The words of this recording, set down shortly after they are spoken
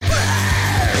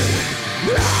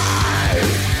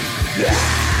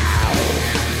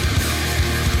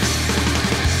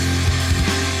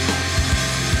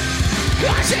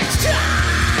It's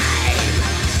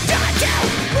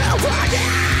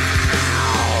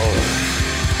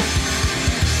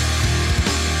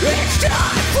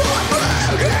time for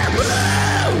Murder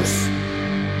Moose!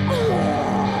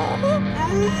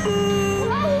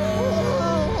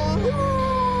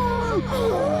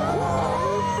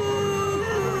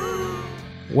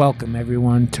 Welcome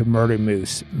everyone to Murder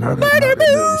Moose. Murder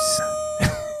Moose.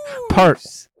 Part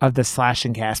of the Slash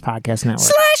and Cast podcast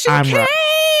network. Slash and Cast!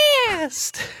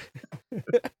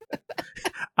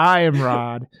 I am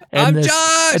Rod. And I'm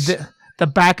Josh! The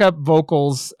backup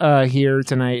vocals here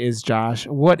tonight is Josh.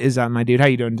 What is up, my dude? How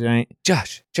you doing tonight?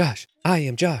 Josh, I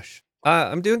am Josh.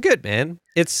 I'm doing good, man.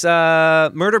 It's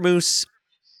Murder Moose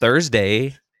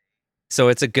Thursday, so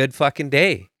it's a good fucking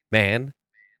day, man.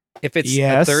 If it's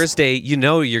a Thursday, you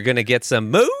know you're gonna get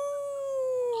some moose.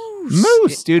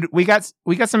 Moose, dude. We got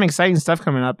some exciting stuff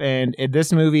coming up, and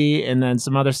this movie, and then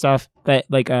some other stuff that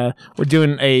we're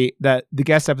doing the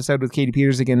guest episode with Katie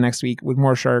Peters again next week with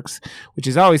more sharks, which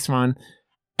is always fun,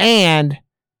 and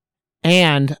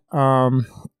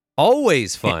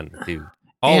always fun, dude.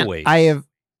 Always. I've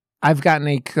gotten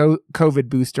a COVID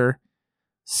booster,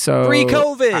 so free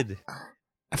COVID.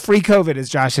 Free COVID,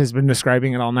 as Josh has been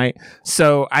describing it all night.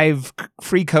 So I've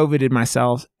free COVIDed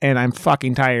myself, and I'm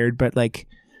fucking tired, but like.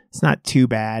 It's not too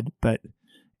bad, but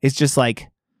it's just like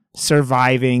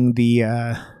surviving the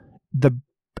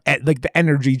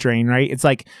energy drain, right? It's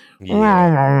like, what's your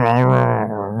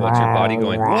body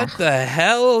going? What the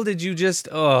hell did you just?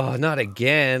 Oh, not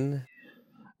again!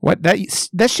 What that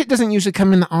shit doesn't usually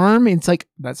come in the arm. It's like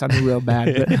that sounded real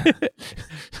bad.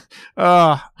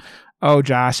 But, oh,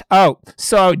 Josh. Oh,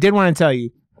 so I did want to tell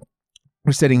you,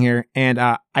 we're sitting here, and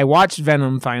I watched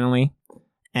Venom finally.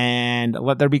 And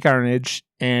Let There Be Carnage,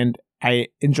 and I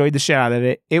enjoyed the shit out of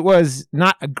it. It was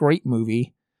not a great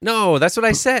movie. No, that's what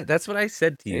I said. That's what I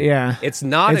said to you. Yeah. It's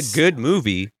not a good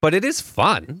movie, but it is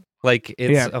fun. Like,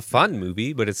 it's a fun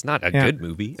movie, but it's not a good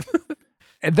movie.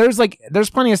 There's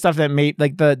plenty of stuff that made,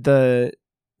 like, the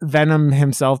Venom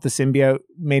himself, the symbiote,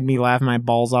 made me laugh my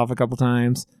balls off a couple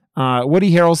times.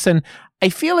 Woody Harrelson, I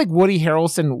feel like Woody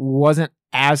Harrelson wasn't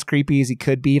as creepy as he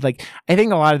could be. Like, I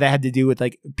think a lot of that had to do with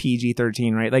like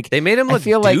PG-13, right? Like, they made him look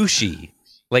douchey.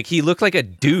 Like he looked like a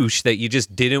douche that you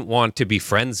just didn't want to be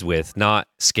friends with, not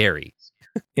scary.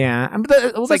 Yeah.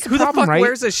 It's like, who the fuck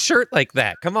wears a shirt like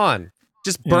that? Come on.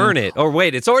 Just burn it. Or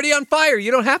wait, it's already on fire.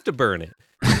 You don't have to burn it.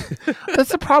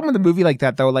 That's the problem with a movie like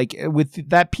that, though. Like, with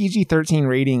that PG-13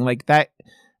 rating, like that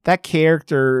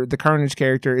character, the Carnage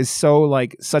character, is so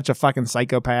like such a fucking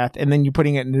psychopath, and then you're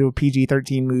putting it into a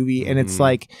PG-13 movie, and it's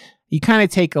like you kind of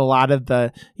take a lot of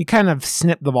you kind of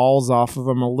snip the balls off of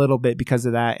them a little bit because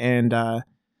of that, and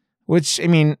which I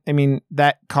mean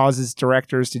that causes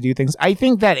directors to do things. I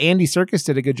think that Andy Serkis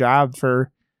did a good job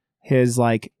for his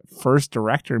like first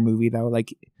director movie, though.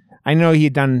 Like, I know he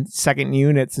had done second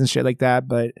units and shit like that,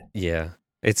 but yeah.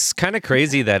 It's kind of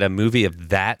crazy that a movie of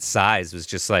that size was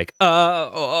just like, you.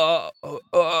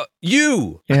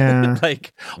 Yeah.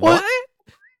 Like, well,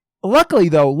 what?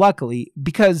 Luckily,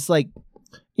 because like,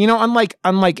 you know, unlike,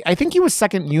 I think he was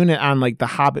second unit on like the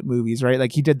Hobbit movies, right?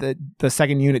 Like he did the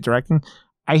second unit directing.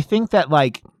 I think that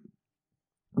like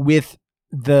with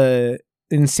the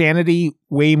Insanity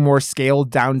way more scaled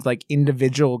down to like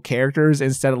individual characters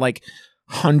instead of like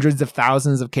hundreds of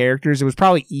thousands of characters, it was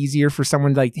probably easier for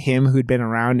someone like him who'd been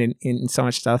around in so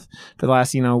much stuff for the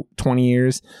last 20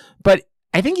 years. But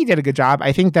I think he did a good job.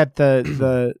 I think that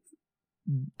the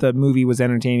movie was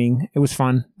entertaining. It was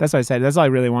fun. That's what I said. That's all I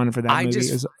really wanted for that movie.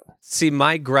 See,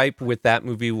 my gripe with that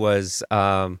movie was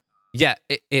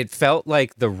it felt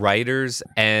like the writers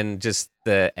and just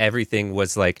the everything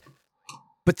was like,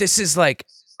 but this is like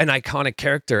an iconic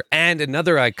character and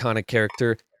another iconic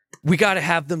character. We got to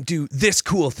have them do this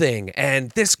cool thing and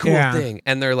this cool thing.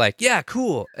 And they're like, yeah,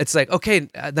 cool. It's like, okay,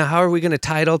 now how are we going to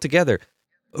tie it all together?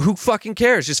 Who fucking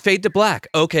cares? Just fade to black.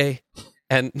 Okay.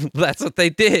 And that's what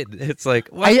they did. It's like,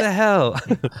 what the hell?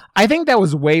 I think that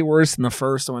was way worse than the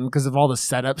first one because of all the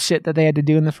setup shit that they had to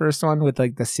do in the first one with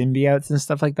like the symbiotes and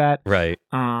stuff like that. Right.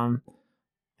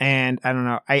 And I don't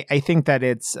know. I think that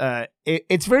it's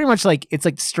very much like it's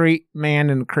like straight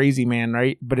man and crazy man,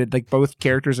 right? But it like both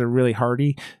characters are really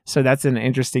Hardy, so that's an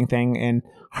interesting thing. And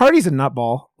Hardy's a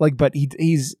nutball, like, but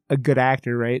he's a good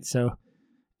actor, right? So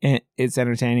it's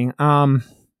entertaining.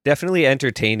 Definitely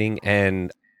entertaining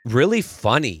and really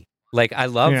funny. Like I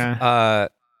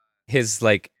love his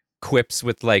like quips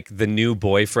with like the new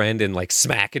boyfriend and like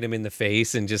smacking him in the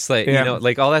face and just like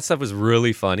like all that stuff was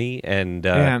really funny and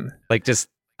like just.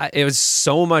 It was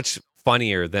so much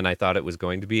funnier than I thought it was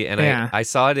going to be, and I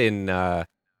saw it in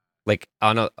like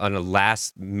on a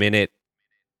last minute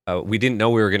we didn't know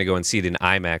we were going to go and see it in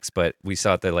IMAX, but we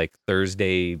saw it the like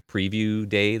Thursday preview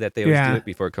day that they always do it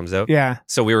before it comes out. Yeah.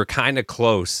 So we were kind of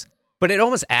close, but it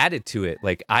almost added to it.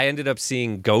 Like I ended up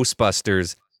seeing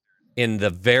Ghostbusters in the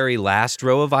very last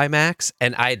row of IMAX,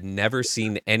 and I had never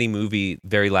seen any movie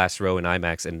very last row in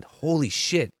IMAX. And holy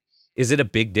shit, is it a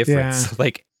big difference? Yeah.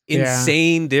 Like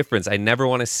insane difference. I never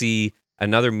want to see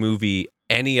another movie,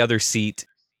 any other seat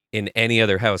in any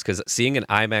other house, because seeing an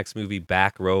IMAX movie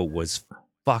back row was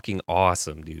fucking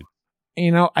awesome, dude.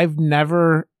 You know, I've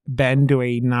never been to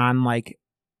a non like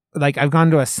I've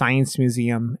gone to a science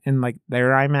museum and like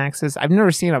their IMAXs. I've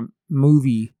never seen a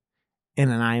movie in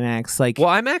an IMAX. Like, well,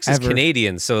 IMAX is ever.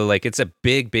 Canadian, so like it's a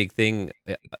big thing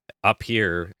up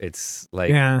here. It's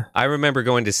like I remember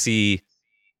going to see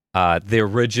the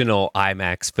original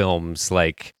IMAX films,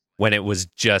 like when it was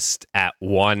just at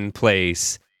one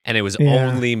place and it was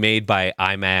only made by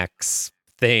IMAX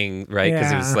thing, right?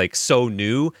 Because it was like so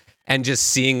new, and just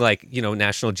seeing like, you know,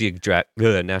 National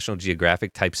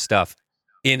Geographic type stuff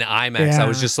in IMAX, I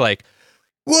was just like,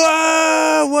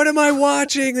 whoa, what am I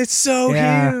watching? It's so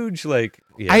huge. Like,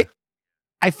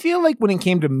 I feel like when it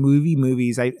came to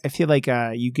movies, I feel like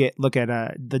you look at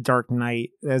The Dark Knight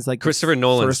as like Christopher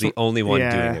Nolan's the only one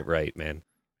doing it right, man.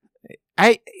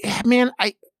 I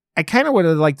kind of would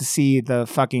have liked to see the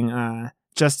fucking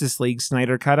Justice League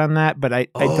Snyder cut on that, but I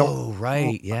don't. Oh,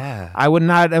 right, yeah. I would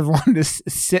not have wanted to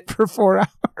sit for 4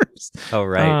 hours. Oh,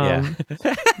 right,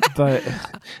 yeah. But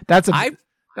that's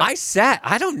I sat.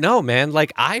 I don't know, man.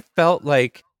 Like I felt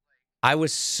like I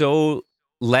was so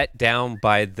let down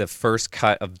by the first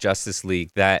cut of Justice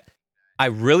League that I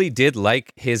really did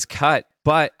like his cut,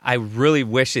 but I really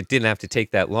wish it didn't have to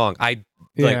take that long.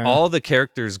 Like all the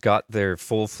characters got their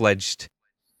full-fledged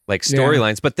like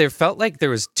storylines, but there felt like there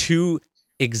was 2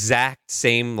 exact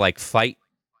same like fight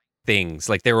things.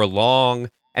 Like they were long,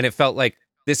 and it felt like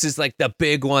this is like the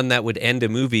big one that would end a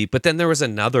movie, but then there was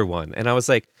another one, and I was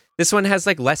like, this one has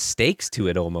like less stakes to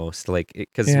it almost, like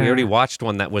because we already watched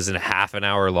one that was a half an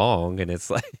hour long, and it's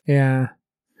like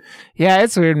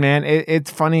it's weird, man.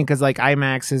 It's funny because like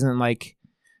IMAX isn't like,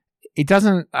 it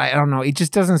doesn't, I don't know, it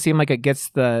just doesn't seem like it gets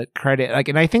the credit. Like,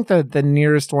 and I think the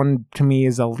nearest one to me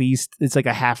is it's like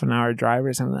a half an hour drive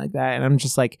or something like that, and I'm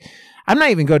just like, I'm not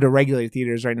even going to regular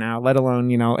theaters right now, let alone,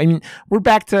 you know, I mean, we're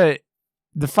back to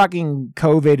the fucking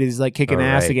COVID is like kicking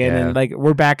ass again, and like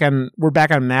we're back on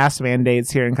mask mandates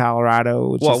here in Colorado,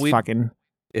 which is fucking.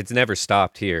 It's never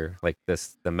stopped here. Like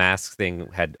the mask thing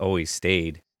had always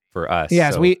stayed for us.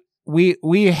 Yes, so.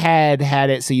 we had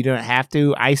it, so you don't have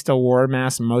to. I still wore a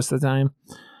mask most of the time.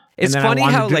 It's funny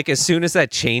how like as soon as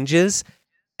that changes,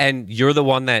 and you're the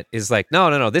one that is like,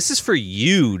 no, this is for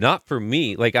you, not for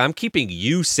me. Like I'm keeping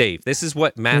you safe. This is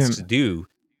what masks do,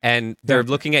 and they're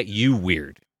looking at you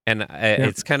weird. And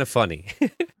it's kind of funny.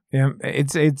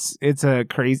 It's a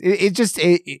crazy.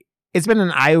 It's been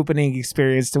an eye-opening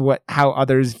experience to how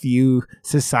others view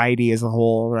society as a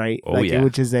whole, right?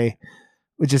 Which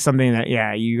is something that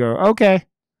you go, okay,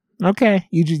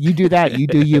 you do that, you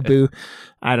do you, boo.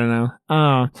 I don't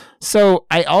know. So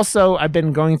I've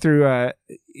been going through.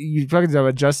 You talking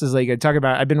about Justice League.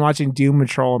 I've been watching Doom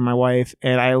Patrol with my wife,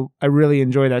 and I really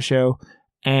enjoy that show.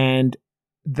 And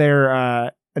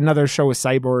they're another show with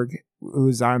Cyborg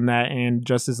who's on that, and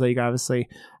Justice League, obviously.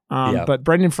 But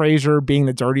Brendan Fraser being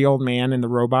the dirty old man and the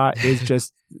robot is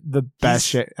just the best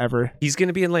shit ever. He's going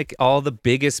to be in like all the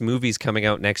biggest movies coming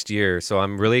out next year. So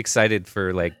I'm really excited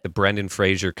for like the Brendan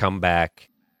Fraser comeback.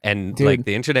 And like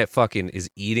the internet fucking is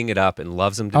eating it up and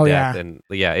loves him to death. And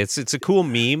it's a cool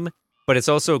meme, but it's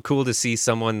also cool to see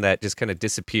someone that just kind of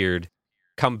disappeared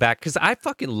come back. Because I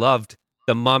fucking loved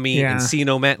The Mummy,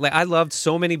 Encino Man. Like I loved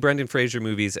so many Brendan Fraser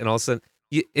movies, and also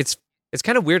it's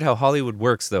kind of weird how Hollywood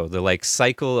works, though. The like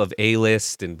cycle of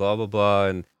A-list and blah blah blah,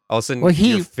 and all of a sudden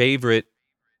your favorite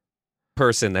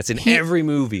person that's in every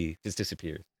movie just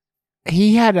disappeared.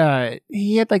 He had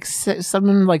like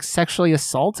someone like sexually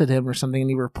assaulted him or something, and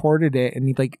he reported it, and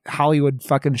he like Hollywood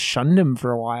fucking shunned him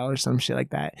for a while or some shit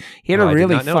like that. He had a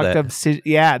really fucked up.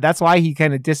 Yeah, that's why he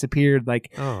kind of disappeared.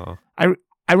 Like, I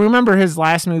remember his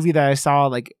last movie that I saw,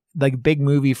 like big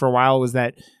movie for a while, was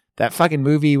that fucking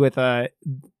movie with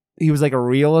he was like a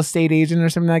real estate agent or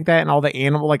something like that, and all the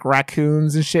animal like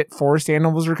raccoons and shit, forest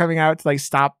animals were coming out to like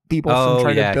stop people from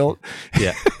trying to build.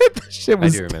 Yeah, that shit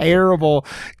was terrible.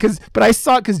 But I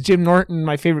saw it because Jim Norton,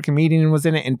 my favorite comedian, was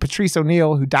in it, and Patrice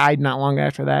O'Neal, who died not long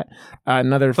after that.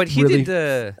 But he did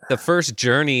the first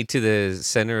Journey to the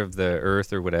Center of the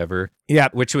Earth or whatever. Yeah,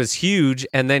 which was huge,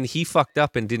 and then he fucked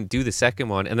up and didn't do the second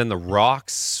one, and then The Rock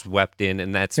swept in,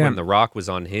 and that's when The Rock was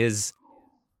on his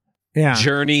Yeah.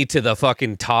 journey to the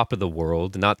fucking top of the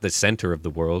world, not the center of the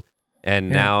world. And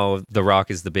Yeah. now The Rock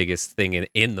is the biggest thing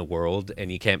in the world,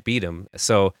 and you can't beat him.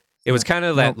 So it was kind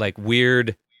of that like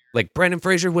weird, like Brendan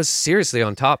Fraser was seriously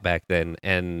on top back then,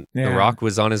 and The Yeah. Rock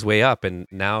was on his way up, and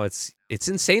now it's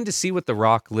insane to see what The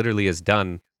Rock literally has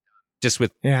done, just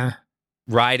with Yeah.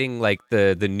 riding like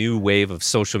the new wave of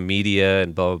social media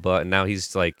and blah blah blah. And now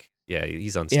he's like, yeah,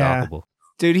 he's unstoppable.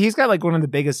 Dude, he's got like one of the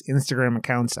biggest Instagram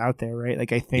accounts out there, right?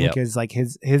 Like I think Yep. is like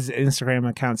his Instagram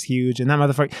account's huge, and that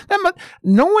motherfucker,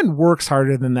 no one works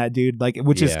harder than that dude. Like,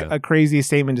 which is Yeah. a crazy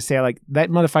statement to say. Like that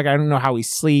motherfucker, I don't know how he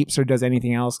sleeps or does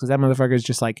anything else because that motherfucker is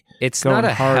just like It's going not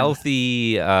a hard.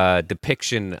 healthy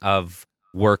depiction of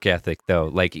work ethic, though.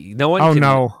 Like no one. Oh can,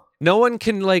 no, no one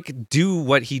can like do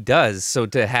what he does. So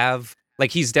to have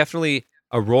like he's definitely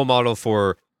a role model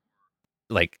for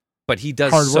like, but he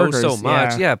does Hard so workers,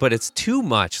 much. yeah. Yeah, but it's too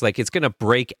much. Like it's gonna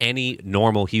break any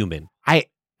normal human.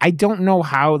 I don't know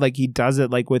how like he does it,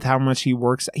 like with how much he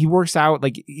works. He works out,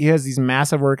 like he has these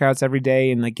massive workouts every day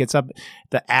and like gets up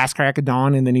the ass crack of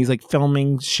dawn and then he's like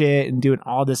filming shit and doing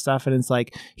all this stuff. And it's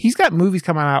like, he's got movies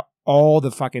coming out all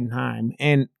the fucking time.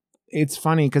 And it's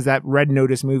funny because that Red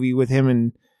Notice movie with him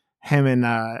and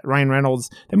Ryan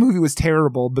Reynolds, the movie was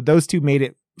terrible, but those two made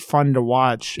it fun to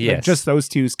watch. Like, Yes. just those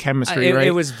two's chemistry, It, right?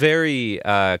 it was very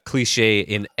cliche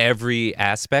in every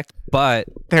aspect, but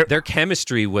their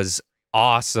chemistry was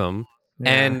awesome. Yeah.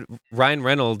 And Ryan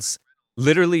Reynolds,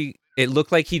 literally, it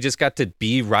looked like he just got to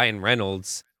be Ryan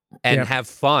Reynolds and Yep. have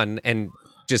fun and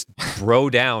just bro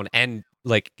down. And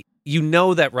like, you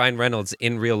know that Ryan Reynolds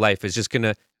in real life is just going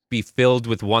to be filled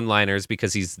with one-liners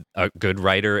because he's a good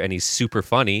writer and he's super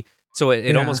funny. So it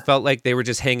Yeah. almost felt like they were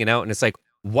just hanging out. And it's like,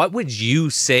 what would you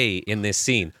say in this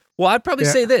scene? Well, I'd probably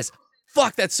Yeah. say this.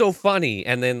 Fuck, that's so funny.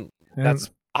 And then Yeah.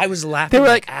 I was laughing were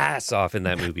my like- ass off in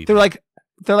that movie. They're like,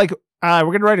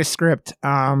 we're gonna write a script.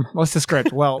 What's the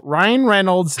script? Well, Ryan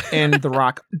Reynolds and The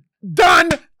Rock. Done.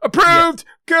 Approved.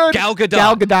 Good. Gal Gadot.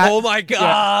 Gal Gadot. Oh my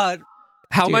god.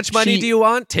 How Dude, much money she- do you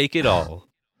want? Take it all.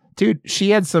 Dude,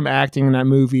 she had some acting in that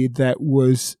movie that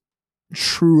was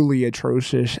truly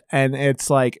atrocious, and it's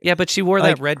like, Yeah, but she wore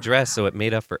Like- that red dress, so it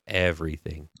made up for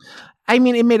everything. I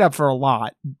mean, it made up for a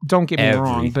lot. Don't get me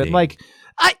wrong, but Everything. like,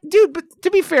 but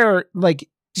to be fair, like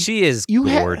She is You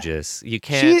ha- gorgeous. You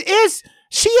can't. she is,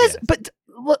 Yes. but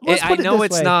let's I put it know this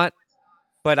it's way. not,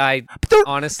 but I But the,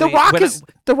 honestly, the Rock when is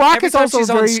the Rock every is time also she's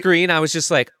very. on screen, I was just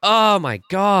like, oh my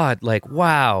god, like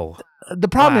wow. The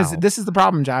problem is, Wow. this is the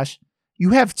problem, Josh.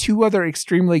 You have two other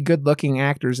extremely good-looking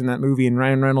actors in that movie, and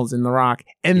Ryan Reynolds and The Rock,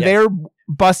 and Yeah. they're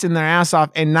busting their ass off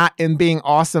and being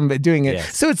awesome at doing it.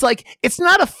 Yes. So it's like it's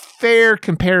not a fair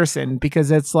comparison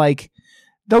because it's like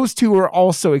those two are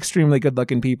also extremely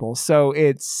good-looking people. So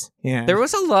it's There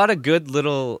was a lot of good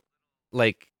little,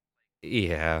 like,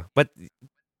 yeah, but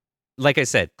like I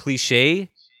said, cliche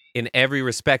in every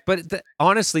respect. But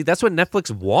honestly, that's what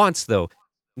Netflix wants, though.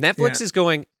 Netflix is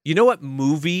going, you know what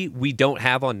movie we don't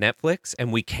have on Netflix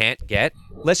and we can't get?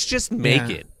 Let's just make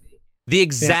Yeah. it. The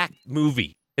exact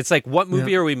movie. It's like, what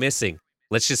movie are we missing?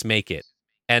 Let's just make it.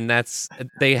 And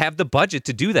they have the budget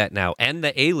to do that now. And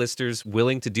the A-listers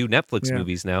willing to do Netflix Yeah.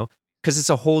 movies now because it's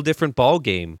a whole different ball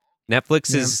game.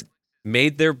 Netflix has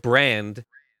made their brand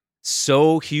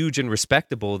so huge and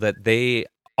respectable that they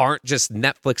aren't just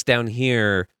Netflix down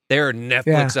here. They're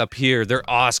Netflix up here. They're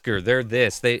Oscar. They're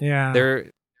this.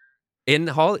 They're in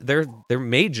Hollywood. They're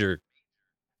major.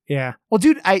 Yeah. Well,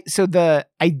 dude, I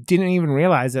didn't even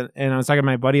realize it, and I was talking to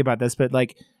my buddy about this, but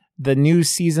like the new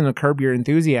season of Curb Your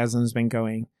Enthusiasm has been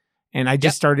going, and I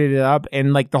just started it up,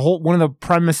 and like one of the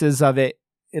premises of it,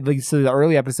 at least to the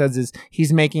early episodes, is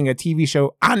he's making a TV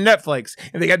show on Netflix,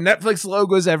 and they got Netflix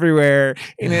logos everywhere,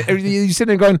 and you sit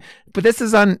there going, but this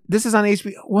is on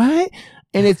HBO. What?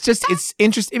 And it's just it's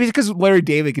interesting because Larry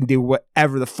David can do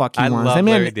whatever the fuck he I wants. love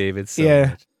Larry David so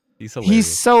much. He's hilarious.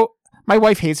 He's so. My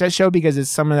wife hates that show because it's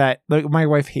some of that. Like, my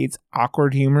wife hates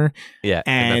awkward humor, yeah,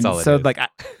 and that's all it so is. like,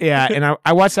 and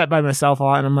I watch that by myself a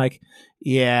lot, and I'm like,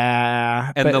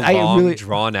 yeah, and but the I long, really,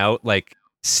 drawn out like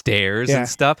stairs Yeah. and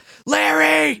stuff.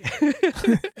 Larry.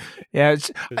 yeah,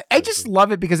 I just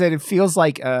love it because it feels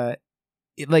like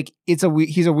he's a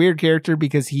weird character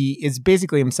because he is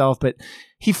basically himself, but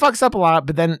he fucks up a lot.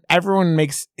 But then everyone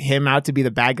makes him out to be the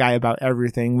bad guy about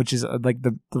everything, which is like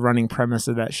the running premise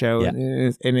of that show, Yeah.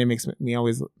 and it makes me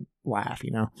always laugh.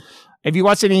 You know, have you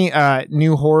watched any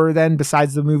new horror then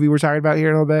besides the movie we're talking about here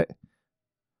in a little bit?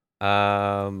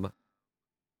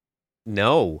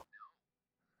 No,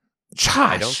 Josh,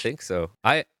 I don't think so.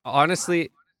 I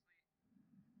honestly,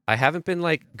 I haven't been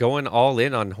like going all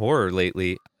in on horror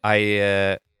lately.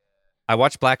 I I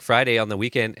watched Black Friday on the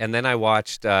weekend, and then I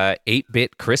watched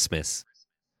 8-Bit Christmas.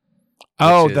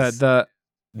 Oh, which is the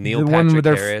Neil one with Patrick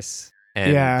their Harris,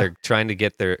 and yeah. they're trying to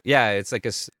get their It's like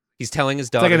he's telling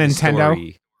his like daughter a the Nintendo.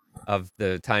 story of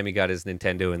the time he got his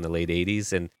Nintendo in the late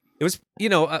 '80s, and it was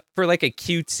for like a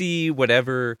cutesy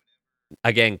whatever,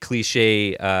 again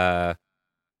cliche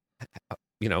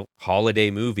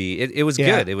holiday movie. It was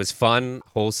Yeah. good. It was fun,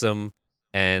 wholesome,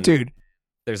 and Dude,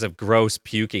 there's a gross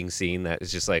puking scene that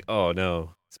is just like, oh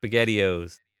no, spaghetti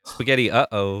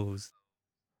uh-ohs.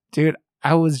 dude,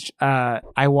 I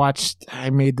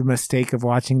made the mistake of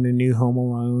watching the new Home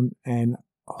Alone, and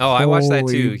I watched that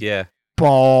too. holy Yeah.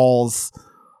 balls.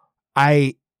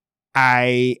 How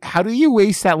do you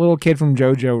waste that little kid from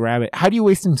Jojo Rabbit? How do you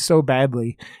waste him so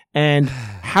badly? And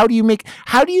how do you make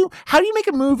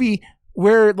a movie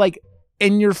where like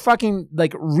in your fucking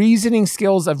like reasoning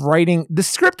skills of writing, the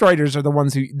script writers are the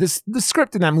ones who the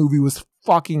script in that movie was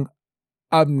fucking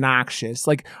obnoxious.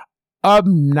 Like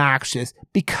obnoxious,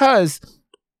 because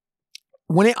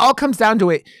when it all comes down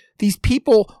to it, these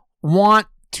people want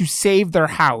to save their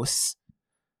house,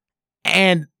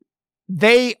 and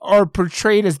they are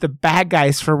portrayed as the bad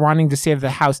guys for wanting to save the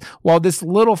house, while this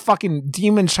little fucking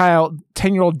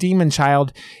 10-year-old demon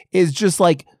child is just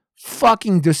like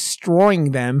fucking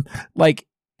destroying them, like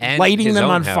And lighting his them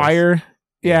own on house. fire.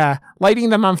 Yeah,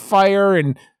 lighting them on fire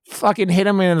and fucking hit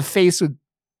them in the face with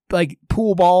like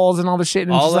pool balls and all the shit.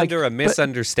 And it's All just under a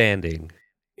misunderstanding.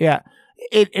 yeah.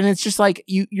 And it's just like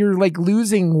you're like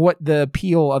losing what the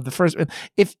appeal of the first.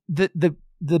 If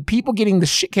the people getting the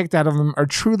shit kicked out of them are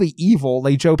truly evil,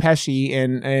 like Joe Pesci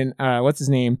and what's his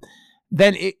name,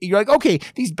 then you're like, okay,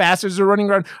 these bastards are running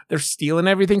around, they're stealing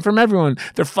everything from everyone,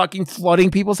 they're fucking flooding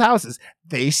people's houses,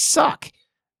 they suck.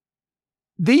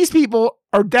 These people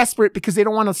are desperate because they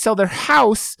don't want to sell their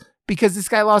house because this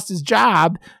guy lost his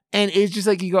job, and it's just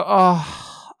like you go, oh.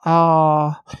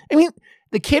 I mean,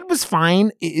 the kid was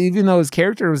fine, even though his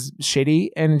character was shitty,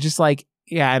 and just like,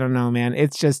 yeah, I don't know, man.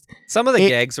 It's just Some of the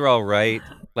gags were all right.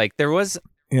 Like there was,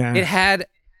 yeah, it had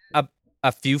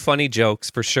a few funny jokes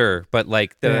for sure, but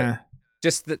like the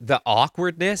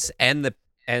awkwardness and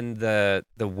the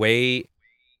way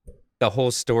the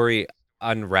whole story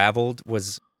unraveled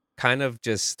was kind of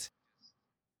just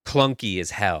clunky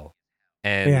as hell,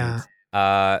 and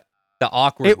the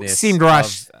awkwardness it seemed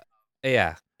rushed.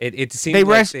 It seemed They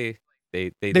like rushed. they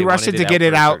rushed wanted it to get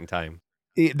it for a out. certain time.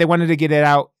 They wanted to get it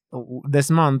out this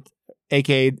month,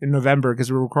 aka in November,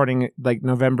 because we're recording it like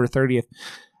November 30th,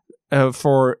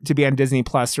 to be on Disney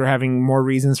Plus. We're having more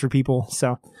reasons for people.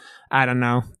 So I don't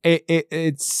know.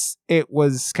 It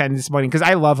was kind of disappointing because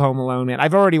I love Home Alone, man.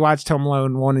 I've already watched Home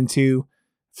Alone 1 and 2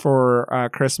 for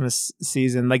Christmas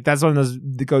season. Like that's one of those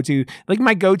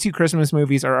my go-to Christmas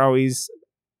movies are always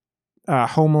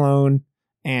Home Alone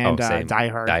and Die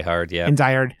Hard. Die Hard, yeah. And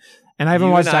Die Hard. And I haven't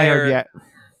You watched and Die I Hard are- yet.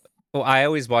 Well, I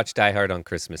always watch Die Hard on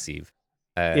Christmas Eve.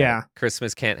 Yeah.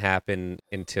 Christmas can't happen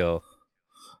until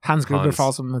Hans Gruber Hans-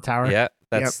 falls from the tower. yeah.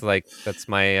 That's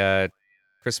my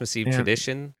Christmas Eve Yeah.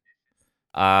 tradition.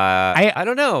 I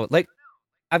don't know. Like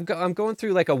I'm going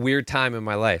through like a weird time in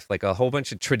my life, like a whole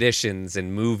bunch of traditions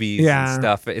and movies Yeah. and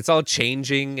stuff. It's all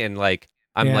changing, and like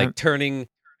I'm Yeah.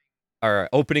 like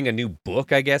opening a new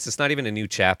book. I guess it's not even a new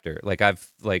chapter. Like I've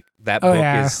like that Oh, book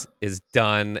yeah. is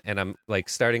done, and I'm like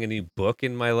starting a new book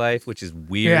in my life, which is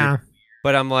weird. Yeah.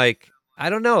 But I'm like, I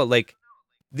don't know. Like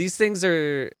these things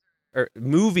are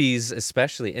movies,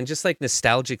 especially, and just like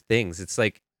nostalgic things. It's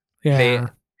like Yeah.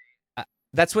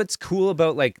 that's what's cool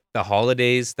about like the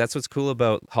holidays. That's what's cool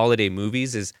about holiday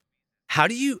movies is how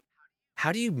do you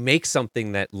make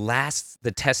something that lasts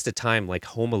the test of time, like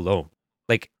Home Alone?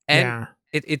 Like, and Yeah.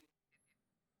 it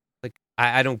like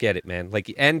I don't get it, man.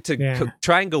 Like, and to Yeah.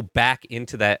 try and go back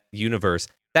into that universe.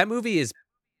 That movie is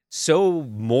so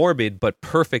morbid but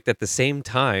perfect at the same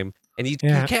time, and you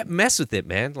can't mess with it,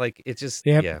 man. Like it just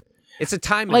Yep. It's a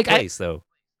time and Like, place though.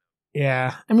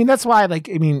 Yeah. I mean, that's why, like,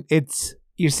 I mean,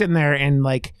 you're sitting there and,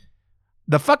 like,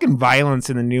 the fucking violence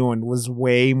in the new one was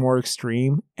way more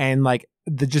extreme. And, like,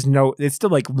 it's still,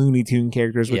 like, Looney Tune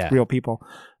characters with Yeah. real people.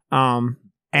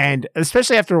 And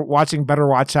especially after watching Better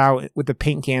Watch Out with the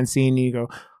paint can scene, you go,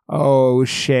 oh,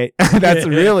 shit. That's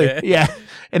really, yeah.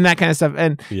 And that kind of stuff.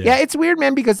 And, yeah, it's weird,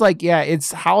 man, because, like, yeah,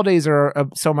 holidays are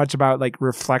so much about, like,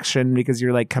 reflection because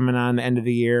you're, like, coming on the end of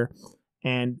the year.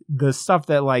 And the stuff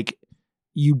that, like,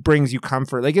 brings you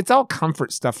comfort, like it's all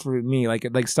comfort stuff for me, like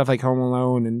stuff like Home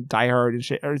Alone and Die Hard and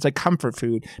shit, or it's like comfort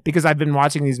food because I've been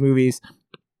watching these movies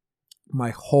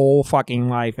my whole fucking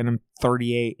life and I'm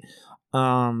 38.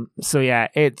 So yeah,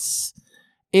 it's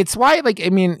It's why, like, I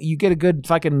mean, you get a good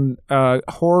fucking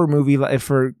horror movie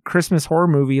for Christmas horror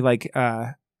movie, like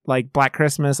Black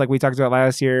Christmas, like we talked about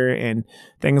last year, and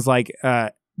things like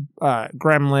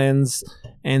Gremlins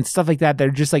and stuff like that. They're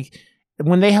just like,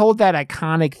 when they hold that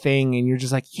iconic thing, and you're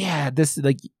just like, yeah, this,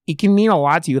 like, it can mean a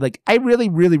lot to you. Like, I really,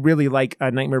 really, really like A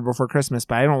Nightmare Before Christmas,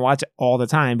 but I don't watch it all the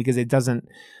time because it doesn't.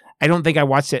 I don't think I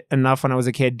watched it enough when I was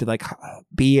a kid to like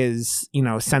be as, you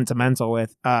know, sentimental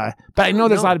with. But I know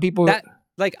there's a lot of people that,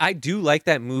 like, I do like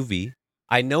that movie.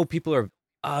 I know people are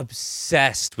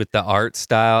obsessed with the art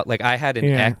style. Like, I had an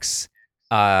ex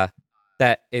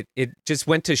that it just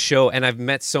went to show, and I've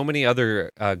met so many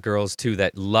other girls too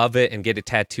that love it and get it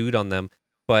tattooed on them.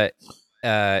 But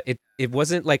it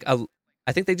wasn't like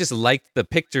I think they just liked the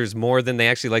pictures more than they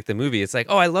actually liked the movie. It's like,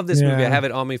 oh, I love this movie. I have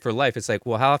it on me for life. It's like,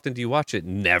 well, how often do you watch it?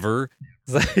 Never.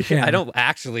 It's like, I don't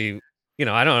actually, you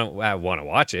know, I want to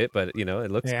watch it, but, you know,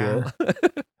 it looks cool.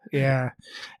 Yeah,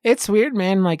 it's weird,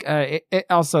 man. Like, it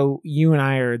also, you and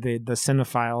I are the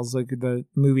cinephiles, like the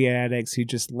movie addicts who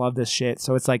just love this shit.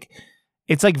 So it's like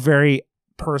very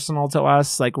personal to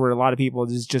us. Like, where a lot of people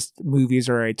just movies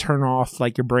are a turn off,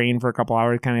 like your brain for a couple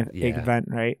hours kind of event,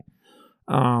 right?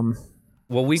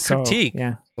 Well, we critique,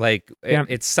 like,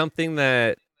 it's something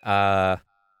that I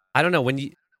don't know.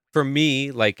 For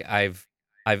me, like, I've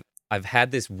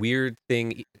had this weird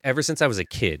thing ever since I was a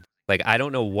kid. Like, I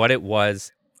don't know what it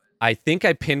was. I think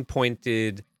I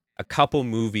pinpointed a couple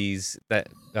movies that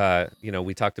you know,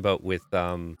 we talked about with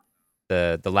the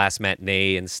Last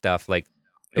Matinee and stuff, like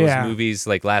those movies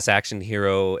like Last Action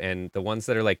Hero, and the ones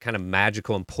that are like kind of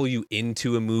magical and pull you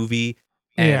into a movie,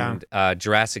 and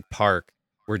Jurassic Park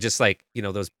were just like, you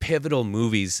know, those pivotal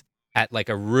movies at like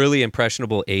a really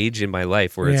impressionable age in my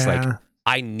life where it's like,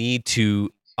 I need to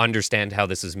understand how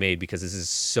this is made because this is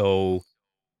so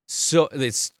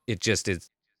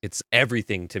it's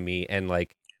everything to me. And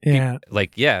like,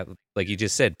 like you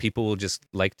just said, people will just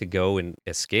like to go and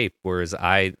escape, whereas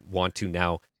I want to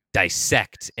now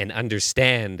dissect and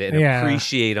understand and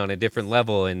appreciate on a different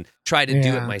level and try to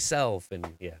do it myself. And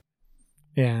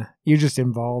you're just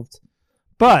involved.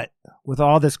 But with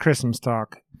all this Christmas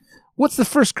talk, what's the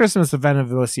first Christmas event of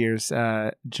this year's,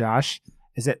 Josh?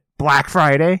 Is it Black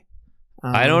Friday?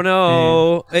 I don't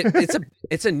know.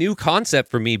 It's a new concept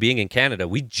for me being in Canada.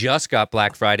 We just got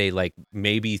Black Friday like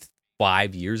maybe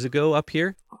 5 years ago up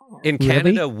here. In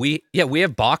Canada, we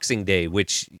have Boxing Day,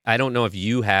 which I don't know if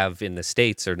you have in the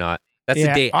States or not. That's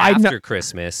the day after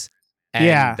Christmas.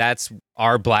 And that's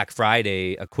our Black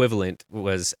Friday equivalent.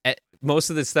 Was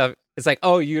most of the stuff. It's like,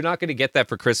 oh, you're not going to get that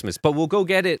for Christmas, but we'll go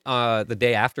get it the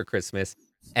day after Christmas,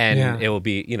 and it will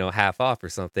be, you know, half off or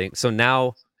something. So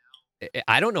now,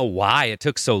 I don't know why it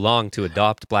took so long to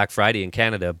adopt Black Friday in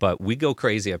Canada, but we go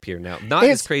crazy up here now. Not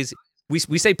as crazy.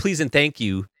 We say please and thank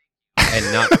you,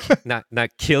 and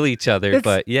not kill each other.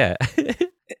 But yeah,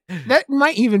 that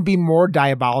might even be more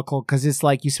diabolical because it's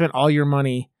like you spent all your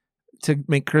money to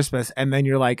make Christmas, and then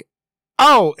you're like,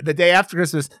 oh, the day after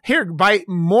Christmas, here, buy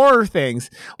more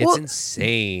things. It's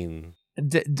insane.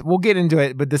 We'll get into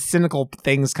it, but the cynical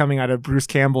things coming out of Bruce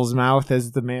Campbell's mouth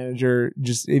as the manager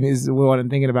just is what I'm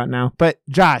thinking about now. But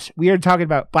Josh, we are talking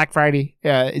about Black Friday.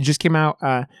 It just came out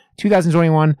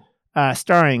 2021,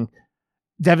 starring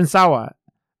Devon Sawa,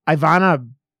 Ivana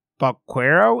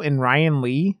Baquero, and Ryan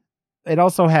Lee. It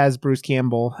also has Bruce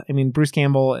Campbell. I mean, Bruce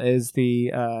Campbell is the...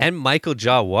 and Michael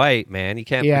Jai White, man. You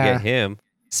can't forget him.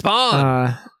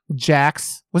 Spawn!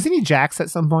 Jax. Wasn't he Jax at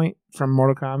some point from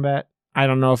Mortal Kombat? I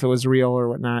don't know if it was real or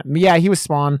whatnot. Yeah, he was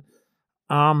Spawn.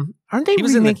 Aren't they? He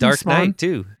was in the Dark Knight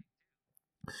too.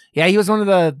 Yeah, he was one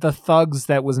of the thugs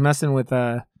that was messing with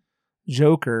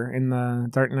Joker in the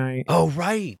Dark Knight. Oh,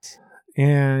 right.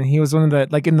 And he was one of the,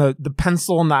 like, in the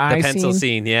pencil in the eye. The pencil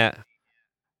scene, yeah.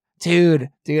 Dude,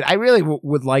 I really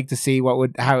would like to see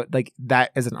how like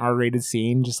that as an R-rated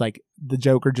scene, just like the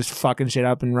Joker just fucking shit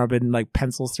up and rubbing like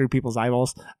pencils through people's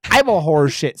eyeballs. Eyeball horror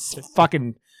shit,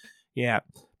 fucking yeah.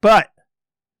 But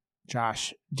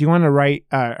Josh, do you want to write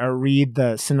or read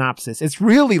the synopsis? It's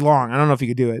really long. I don't know if you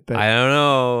could do it, but I don't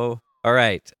know. All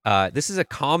right, this is a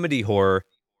comedy horror.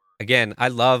 Again, I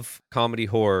love comedy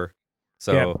horror.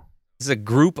 So this is a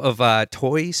group of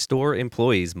toy store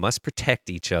employees must protect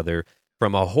each other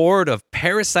from a horde of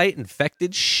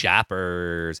parasite-infected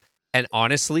shoppers. And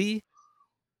honestly,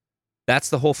 that's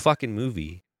the whole fucking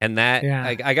movie. And that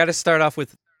I got to start off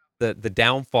with the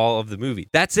downfall of the movie.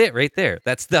 That's it right there.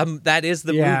 That is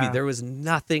the movie. There was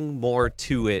nothing more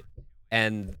to it,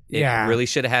 and it really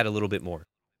should have had a little bit more.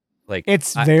 Like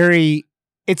it's fun.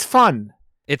 It's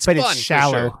but fun, it's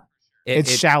shallow. for sure.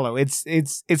 It's shallow.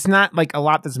 It's not like a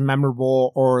lot that's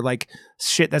memorable or like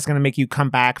shit that's gonna make you come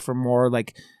back for more.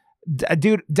 Like,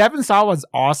 dude, Devon Sawa's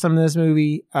awesome in this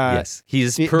movie. Yes,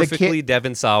 he's perfectly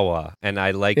Devon Sawa, and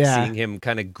I like seeing him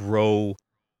kind of grow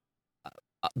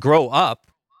up.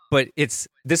 But it's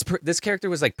this character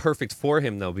was like perfect for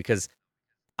him though, because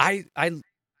I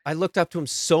looked up to him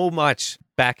so much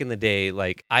back in the day.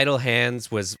 Like Idle Hands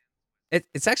was.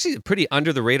 It's actually a pretty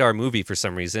under the radar movie for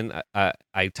some reason.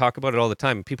 I talk about it all the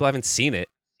time. People haven't seen it.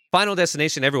 Final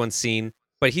Destination, everyone's seen,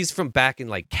 but he's from back in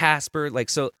like Casper. Like,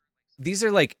 so these are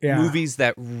like movies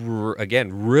that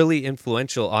again, really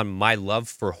influential on my love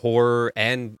for horror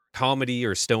and comedy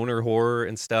or stoner horror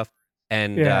and stuff.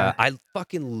 And I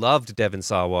fucking loved Devon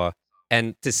Sawa,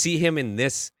 and to see him in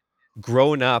this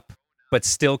grown up, but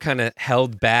still kind of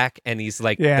held back. And he's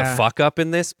like the fuck up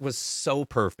in this was so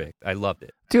perfect. I loved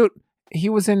it. Dude. He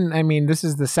was in, I mean, this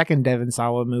is the second Devon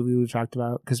Sawa movie we've talked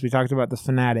about, because we talked about The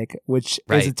Fanatic, which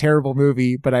is a terrible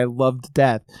movie, but I loved to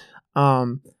death.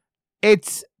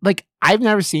 It's like, I've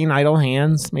never seen Idle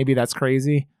Hands. Maybe that's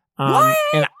crazy. What?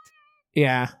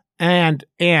 And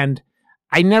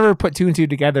I never put two and two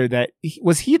together that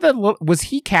was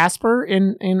he Casper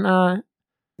in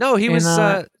No, he was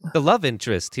the love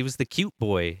interest. He was the cute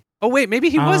boy. Oh wait, maybe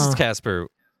he was Casper.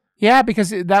 Yeah, because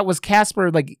that was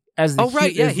Casper, like as the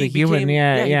he human. He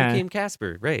became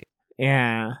Casper, right?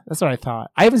 Yeah, that's what I thought.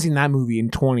 I haven't seen that movie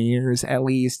in 20 years at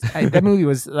least. That movie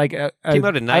was like came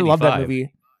out in 95. I love that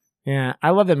movie. Yeah, I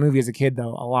love that movie as a kid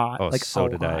though a lot. Oh, like so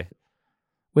did I.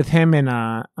 With him and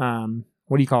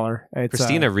what do you call her? It's,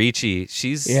 Christina Ricci.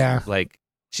 She's like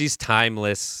she's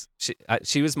timeless.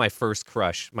 She was my first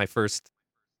crush, my first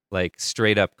like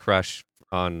straight up crush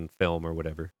on film or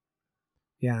whatever.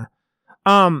 Yeah.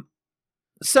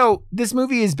 So this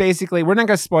movie is basically, we're not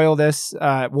going to spoil this.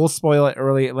 We'll spoil it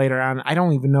later on. I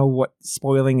don't even know what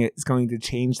spoiling it is going to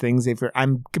change things, if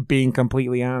I'm being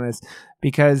completely honest,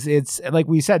 because it's like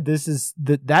we said, this is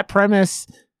that premise.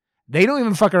 They don't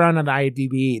even fuck around on the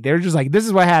IMDb. They're just like, this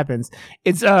is what happens.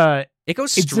 It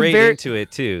goes straight into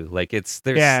it too. Like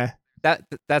that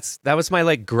was my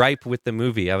like gripe with the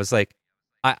movie. I was like,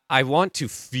 I want to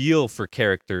feel for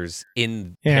characters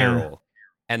in peril.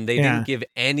 And they didn't give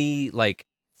any like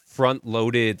front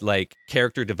loaded like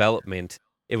character development.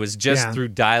 It was just through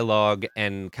dialogue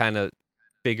and kind of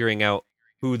figuring out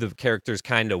who the characters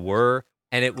kind of were.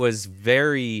 And it was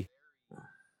very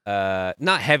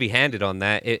not heavy handed on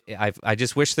that. I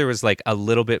just wish there was like a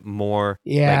little bit more.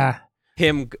 Yeah. Like,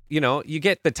 him, you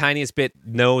get the tiniest bit,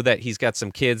 know that he's got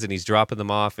some kids and he's dropping them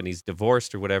off and he's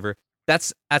divorced or whatever.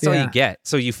 That's all you get.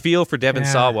 So you feel for Devon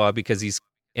Sawa because he's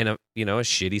in a a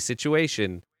shitty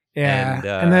situation.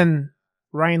 Yeah. And then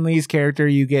Ryan Lee's character,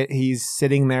 he's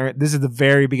sitting there. This is the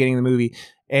very beginning of the movie,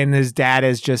 and his dad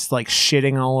is just like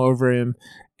shitting all over him.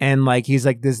 And like he's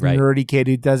like this nerdy kid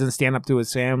who doesn't stand up to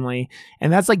his family.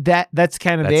 And that's like that's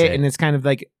kind of it. And it's kind of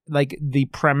like the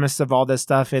premise of all this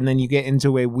stuff. And then you get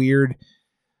into a weird,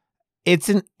 it's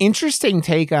an interesting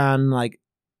take on like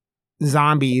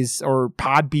zombies or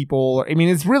pod people. I mean,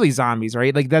 it's really zombies,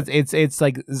 right? Like it's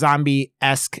like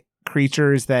zombie-esque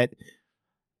creatures that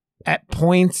at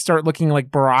points start looking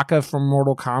like Baraka from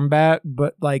Mortal Kombat,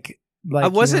 but like I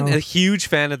wasn't a huge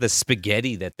fan of the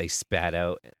spaghetti that they spat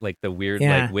out, like the weird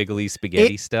like wiggly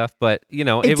spaghetti stuff, but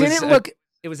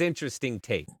it was interesting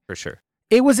take for sure.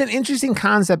 It was an interesting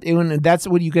concept, and that's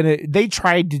what they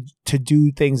tried to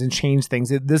do things and change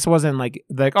things. This wasn't like,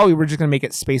 oh, we were just gonna make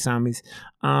it space zombies.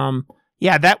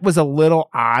 That was a little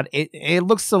odd. It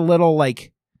looks a little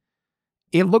like,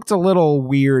 it looked a little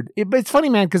weird. But it's funny,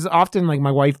 man, because often like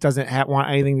my wife doesn't want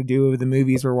anything to do with the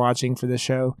movies we're watching for this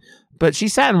show, but she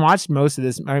sat and watched most of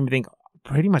this. I think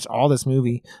pretty much all this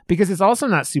movie, because it's also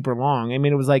not super long. I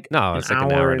mean, it was like it's like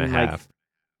an hour and a half.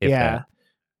 Yeah,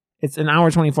 it's an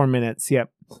hour 24 minutes. Yep.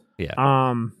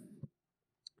 Yeah.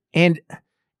 And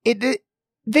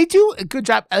they do a good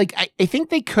job. Like I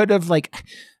think they could have like,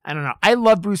 I don't know. I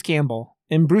love Bruce Campbell.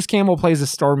 And Bruce Campbell plays a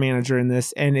store manager in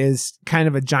this and is kind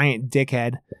of a giant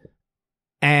dickhead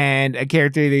and a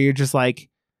character that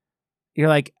you're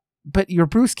like, but you're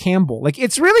Bruce Campbell. Like,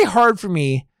 it's really hard for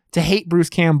me to hate Bruce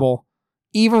Campbell,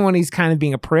 even when he's kind of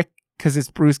being a prick, because it's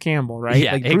Bruce Campbell, right?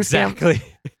 Yeah, like, Bruce exactly.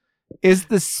 Campbell is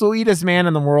the sweetest man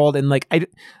in the world. And like,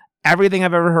 everything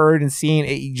I've ever heard and seen,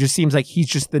 it just seems like he's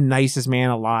just the nicest man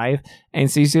alive. And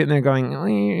so you're sitting there going, oh,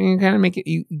 you kind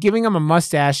of giving him a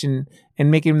mustache and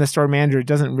making him the store manager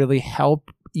doesn't really help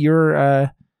your,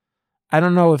 I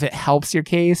don't know if it helps your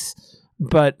case,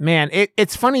 but man,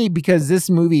 it's funny because this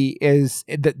movie is,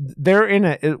 they're in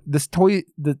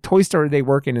the toy store they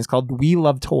work in is called We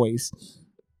Love Toys.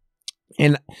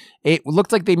 and it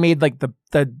looked like they made like the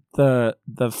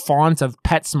font of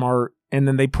PetSmart, and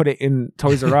then they put it in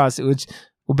Toys R Us,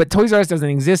 but Toys R Us doesn't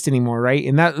exist anymore, right?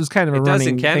 And that was kind of a It does running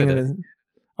in Canada. thing.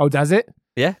 Oh, does it?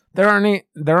 Yeah. There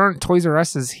aren't Toys R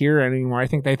Us's here anymore. I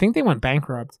think they went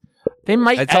bankrupt. They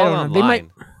might. It's I all don't know, online. They might.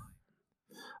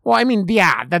 Well, I mean,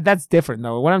 yeah, that's different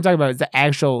though. What I'm talking about is the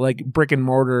actual like brick and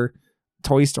mortar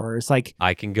toy stores. Like,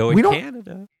 I can go we in don't-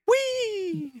 Canada.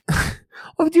 Whee!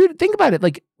 well, dude, think about it.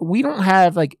 Like, we don't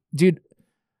have like, dude,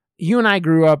 you and I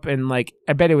grew up and like,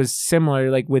 I bet it was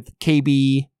similar, like with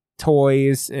KB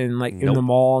toys and like in the Nope.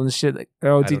 mall and shit. Like,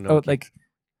 oh, I dude, don't know. like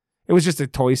it was just a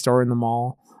toy store in the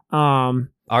mall.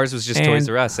 Ours was just And- Toys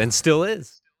R Us and still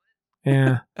is.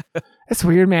 Yeah, it's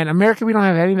weird, man. America, we don't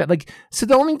have any of that. Like, so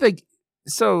the only like,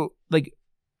 so like,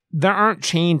 there aren't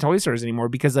chain toy stores anymore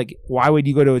because like, why would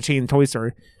you go to a chain toy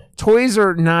store? Toys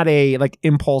are not a like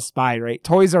impulse buy, right?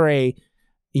 Toys are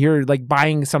you're like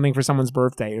buying something for someone's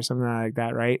birthday or something like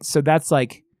that, right? So that's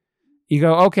like, you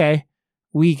go, okay,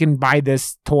 we can buy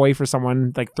this toy for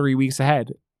someone like 3 weeks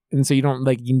ahead, and so you don't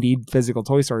like you need physical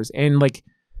toy stores and like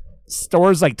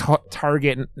stores like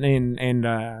Target and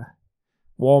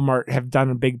Walmart have done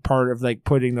a big part of like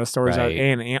putting those stores out Right.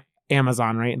 and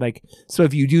Amazon, right? Like, so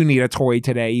if you do need a toy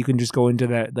today, you can just go into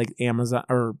the like Amazon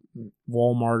or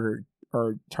Walmart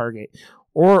or Target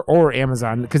or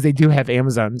Amazon because they do have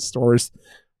Amazon stores.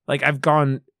 Like I've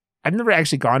never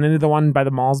actually gone into the one by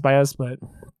the malls by us, but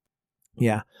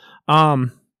yeah.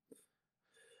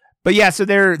 But yeah, so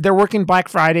they're working Black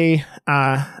Friday.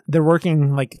 They're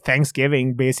working like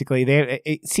Thanksgiving. Basically,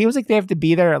 it seems like they have to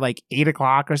be there at like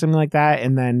 8:00 or something like that,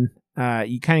 and then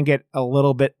you kind of get a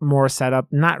little bit more set up.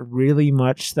 Not really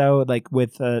much though. Like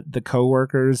with the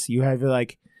coworkers, you have your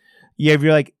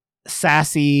like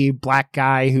sassy black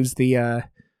guy who's the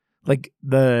like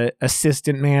the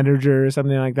assistant manager or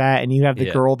something like that, and you have the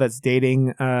Yeah. girl that's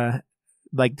dating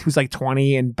like who's like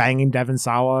 20 and banging Devin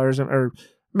Sawa or something, or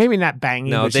maybe not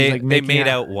banging. No, but she's, they like, they making made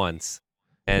out once,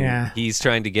 and Yeah. he's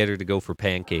trying to get her to go for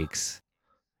pancakes.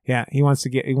 Yeah, he wants to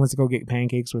go get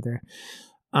pancakes with her.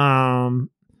 And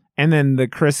then the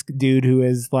Chris dude who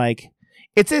is like,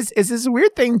 it's this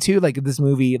weird thing too, like this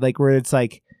movie, like where it's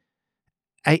like,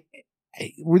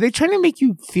 were they trying to make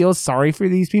you feel sorry for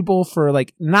these people for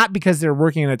like, not because they're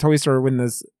working in a toy store when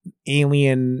this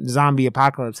alien zombie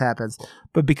apocalypse happens,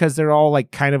 but because they're all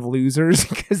like kind of losers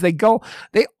because they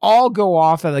all go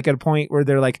off at like a point where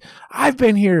they're like, I've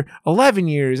been here 11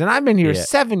 years and I've been here Yeah.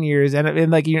 7 years.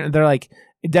 And like, they're like,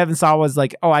 Devin Sawa was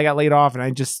like, oh, I got laid off and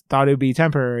I just thought it would be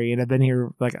temporary. And I've been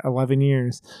here like 11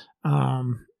 years.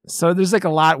 So there's like a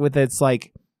lot with it's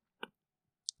like,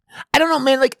 I don't know,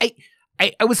 man. Like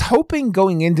I was hoping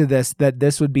going into this that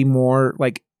this would be more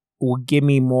like, would give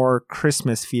me more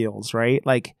Christmas feels, right?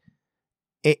 Like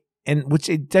it, and which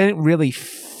it didn't really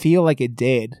feel like it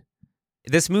did.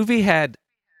 This movie had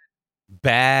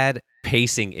bad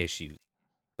pacing issues,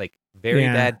 like very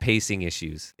Yeah. bad pacing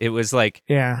issues. It was like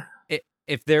Yeah.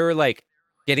 if they were like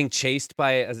getting chased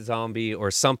by a zombie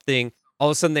or something, all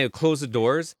of a sudden they would close the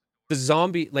doors. The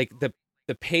zombie, like the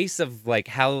pace of like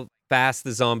how fast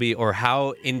the zombie or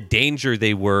how in danger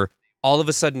they were, all of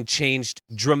a sudden changed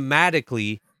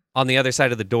dramatically on the other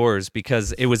side of the doors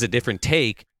because it was a different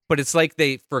take. But it's like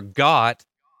they forgot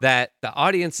that the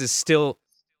audience is still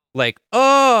like,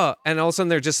 oh, and all of a sudden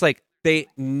they're just like,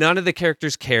 none of the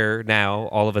characters care now.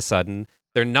 All of a sudden,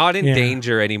 they're not in Yeah.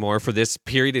 danger anymore for this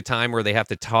period of time where they have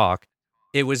to talk.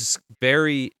 It was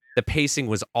the pacing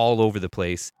was all over the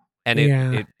place, and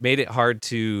it made it hard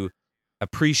to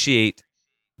appreciate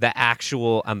the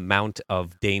actual amount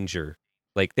of danger.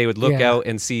 Like they would look Yeah. out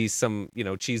and see some,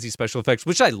 cheesy special effects,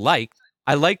 which I liked.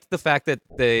 I liked the fact that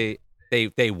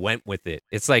they went with it.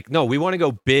 It's like, no, we want to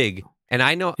go big. And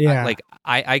I know, Yeah.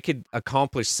 I could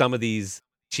accomplish some of these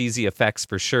cheesy effects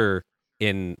for sure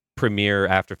in Premiere,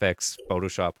 After Effects,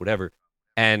 Photoshop, whatever.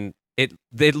 And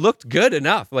they looked good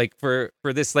enough, like for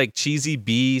this like cheesy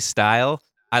B style.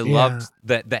 I loved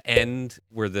the end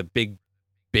where the big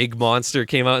monster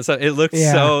came out and stuff. It looked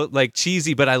so like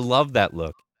cheesy, but I love that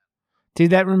look.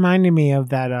 Dude, that reminded me of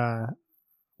that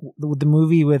the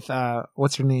movie with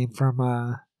what's her name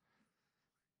from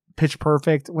Pitch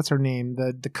Perfect. What's her name?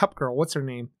 The Cup Girl. What's her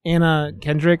name? Anna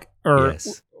Kendrick or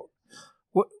Yes.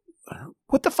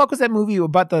 what the fuck was that movie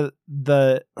about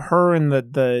the her and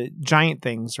the giant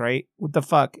things, right? What the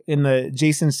fuck? In the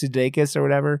Jason Sudeikis or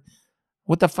whatever.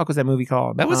 What the fuck was that movie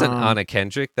called? That wasn't Anna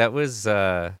Kendrick. That was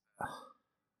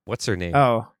what's her name?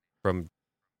 Oh. From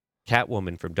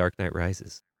Catwoman from Dark Knight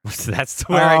Rises. That's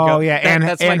where I go. Oh yeah, Anne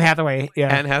Hathaway.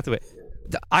 Yeah. Anne Hathaway.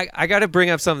 I got to bring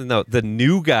up something though. The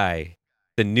new guy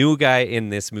in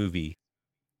this movie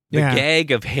The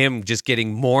gag of him just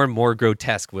getting more and more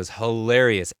grotesque was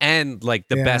hilarious. And like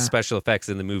the best special effects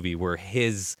in the movie were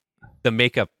the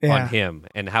makeup on him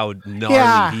and how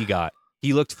gnarly he got.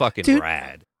 He looked fucking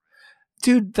rad.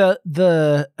 Dude,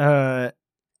 I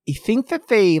think that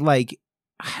they like,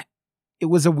 it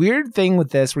was a weird thing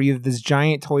with this where you have this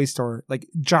giant toy store,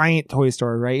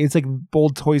 right? It's like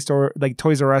bold toy store, like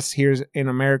Toys R Us here in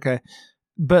America.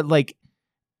 But like,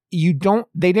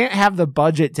 they didn't have the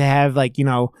budget to have like,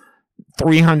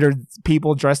 300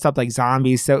 people dressed up like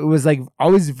zombies. So it was like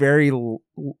always very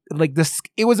like this.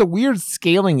 It was a weird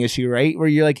scaling issue, right? Where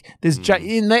you're like this,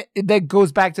 and that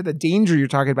goes back to the danger you're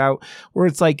talking about, where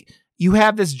it's like you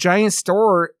have this giant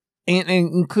store and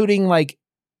including like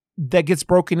that gets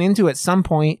broken into at some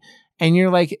point, and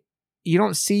you're like, you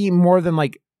don't see more than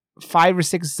like 5 or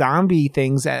 6 zombie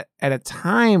things at a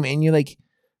time, and you're like,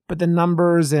 but the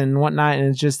numbers and whatnot, and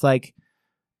it's just like,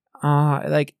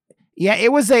 yeah,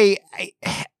 it was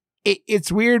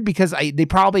it's weird because they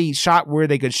probably shot where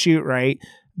they could shoot, right?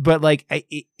 But like,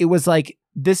 it was like,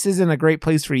 this isn't a great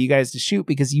place for you guys to shoot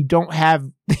because you don't have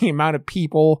the amount of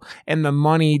people and the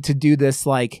money to do this,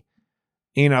 like,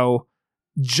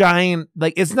 giant,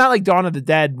 like, it's not like Dawn of the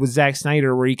Dead with Zack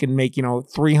Snyder where you can make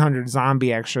 300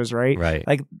 zombie extras, right?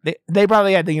 Like they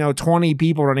probably had 20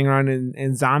 people running around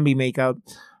in zombie makeup,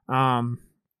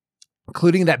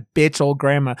 including that bitch old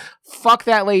grandma. Fuck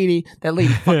that lady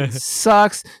fucking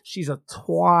sucks. She's a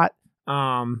twat,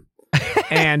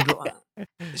 and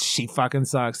she fucking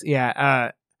sucks.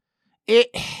 And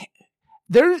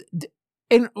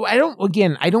I don't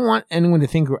want anyone to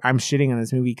think I'm shitting on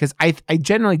this movie because I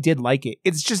generally did like it.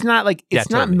 It's just not like, it's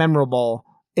not memorable.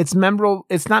 It's memorable.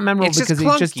 It's not memorable it's because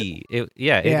just clunky.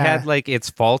 It had like its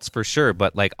faults for sure,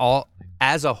 but like all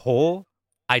as a whole,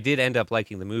 I did end up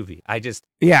liking the movie. I just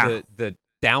the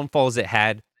downfalls it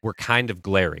had were kind of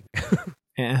glaring.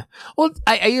 Yeah. Well,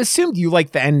 I assumed you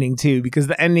liked the ending too because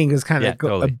the ending is kind of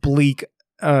totally. a bleak.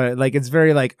 Like it's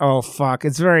very like, oh fuck.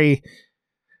 It's very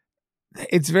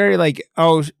like,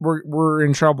 oh, we're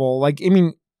in trouble. Like, I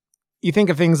mean, you think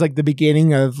of things like the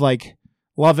beginning of like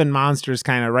Love and Monsters,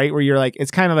 kind of, right? Where you're like,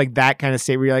 it's kind of like that kind of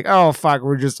state where you're like, oh fuck,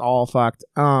 we're just all fucked.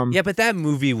 Yeah, but that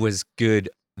movie was good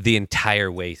the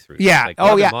entire way through. Yeah. Like,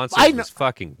 Love and Monsters was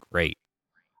fucking great.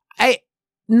 I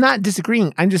not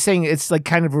disagreeing. I'm just saying it's like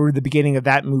kind of where the beginning of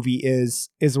that movie is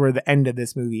where the end of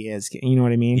this movie is. You know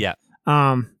what I mean? Yeah.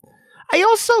 I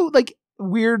also like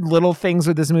weird little things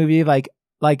with this movie, like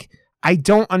I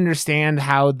don't understand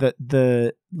how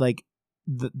the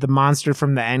monster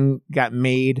from the end got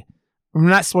made. I'm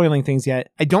not spoiling things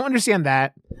yet. I don't understand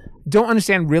that. Don't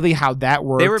understand really how that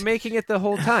worked. They were making it the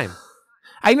whole time.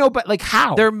 I know, but like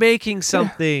how? They're making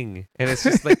something. And it's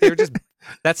just like they're just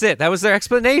that's it. That was their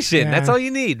explanation. Yeah. That's all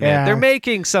you need, man. Yeah. They're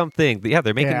making something. Yeah,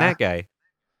 they're making that guy.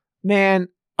 Man,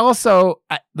 also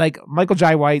like Michael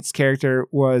Jai White's character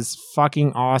was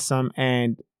fucking awesome,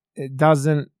 and it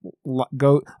doesn't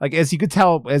go like, as you could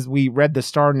tell as we read the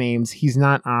star names, he's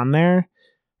not on there.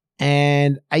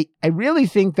 And I really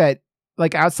think that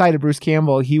like outside of Bruce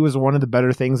Campbell, he was one of the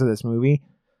better things of this movie.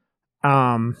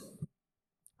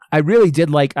 I really did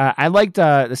like I liked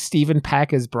Stephen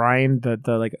Peck as Brian, the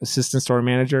like assistant store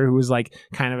manager who was like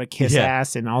kind of a kiss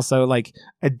ass and also like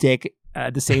a dick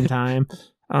at the same time.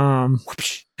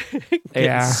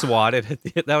 Swatted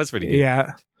at that was pretty good.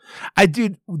 Yeah.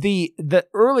 The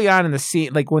early on in the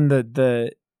scene, like when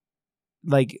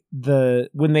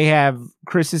when they have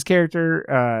Chris's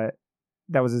character,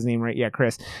 that was his name, right? Yeah,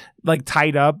 Chris, like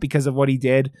tied up because of what he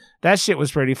did. That shit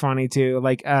was pretty funny too.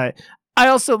 Like, I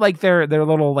also like their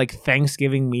little like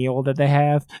Thanksgiving meal that they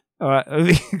have,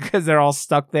 because they're all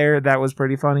stuck there. That was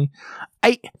pretty funny.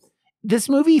 This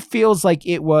movie feels like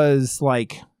it was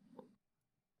like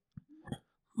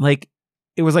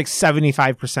it was like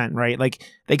 75%, right? Like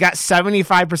they got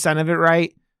 75% of it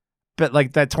right, but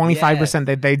like that 25%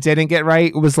 that they didn't get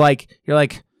right, it was like, you're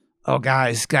like, oh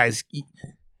guys,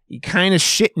 you kind of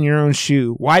shit in your own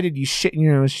shoe. Why did you shit in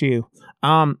your own shoe?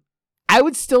 I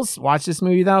would still watch this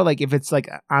movie though, like if it's like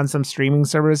on some streaming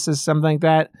services, something like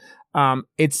that.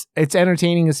 It's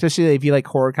entertaining, especially if you like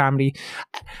horror comedy.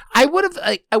 I would have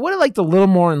liked a little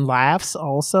more in laughs.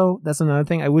 Also, that's another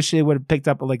thing. I wish they would have picked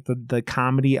up like the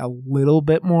comedy a little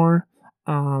bit more.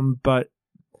 But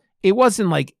it wasn't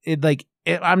like it. Like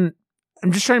I'm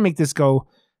just trying to make this go.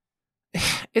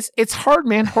 It's hard,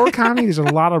 man. Horror comedy. There's a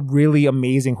lot of really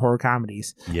amazing horror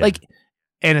comedies. Yeah. Like.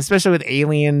 And especially with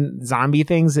alien zombie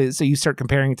things, so you start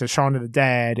comparing it to Shaun of the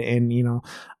Dead and,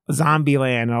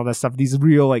 Zombieland and all that stuff. These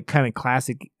real, like, kind of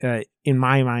classic, in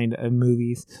my mind,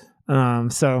 movies.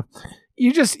 So,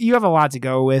 you have a lot to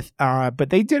go with, but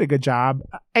they did a good job.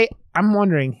 I'm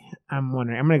wondering. I'm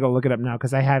gonna go look it up now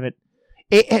because I haven't.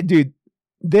 Dude,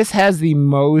 this has the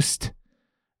most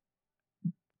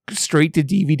straight to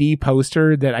DVD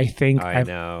poster that I think I've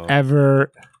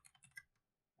ever.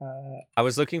 I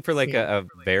was looking for like a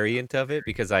variant of it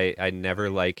because I never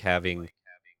like having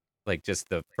like just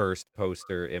the first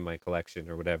poster in my collection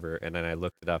or whatever, and then I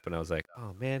looked it up and I was like,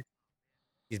 oh man,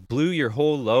 you blew your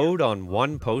whole load on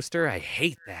one poster. I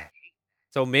hate that.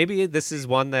 So maybe this is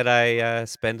one that I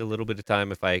spend a little bit of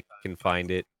time if I can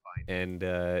find it and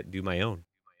do my own.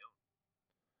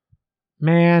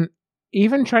 Man,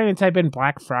 even trying to type in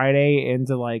Black Friday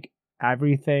into like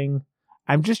everything,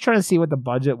 I'm just trying to see what the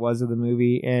budget was of the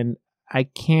movie, and I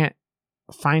can't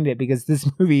find it because this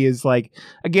movie is like,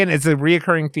 again, it's a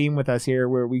reoccurring theme with us here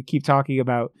where we keep talking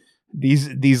about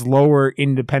these lower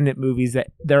independent movies that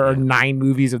there are 9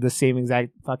 movies of the same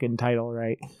exact fucking title,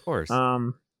 right? Of course.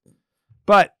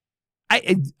 But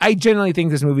I generally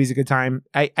think this movie is a good time.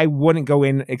 I wouldn't go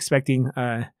in expecting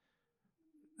Shaun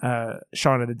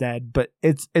of the Dead, but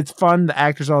it's fun. The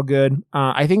actors are all good.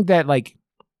 I think that like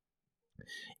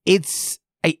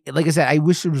like I said, I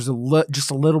wish there was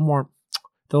just a little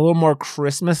more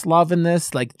Christmas love in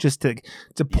this, like just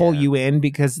to pull you in,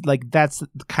 because like that's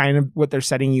kind of what they're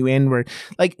setting you in. Where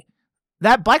like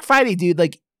that Black Friday, dude,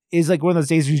 like is like one of those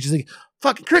days where you're just like,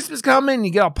 fucking Christmas coming,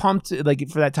 you get all pumped like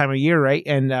for that time of year, right?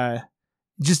 And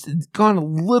just gone a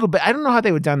little bit. I don't know how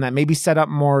they would have done that. Maybe set up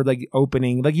more like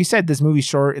opening, like you said, this movie's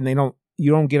short and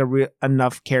you don't get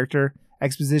enough character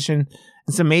exposition,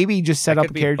 and so maybe just set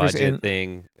up characters in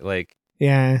thing, like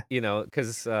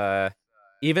because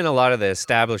even a lot of the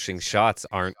establishing shots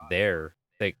aren't there.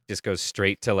 They just go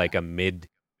straight to like a mid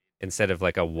instead of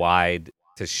like a wide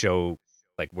to show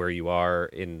like where you are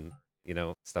in,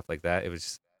 stuff like that. It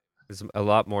was a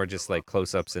lot more just like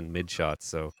close-ups and mid shots.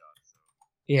 So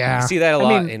yeah, you see that a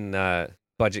lot in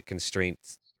budget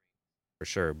constraints for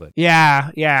sure. But yeah,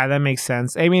 that makes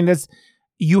sense. I mean,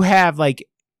 you have like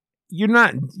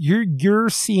your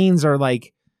scenes are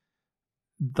like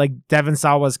Devon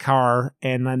Sawa's car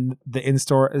and then the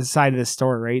in-store side of the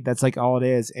store, right? That's like all it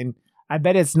is. And I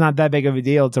bet it's not that big of a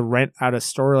deal to rent out a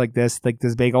store like this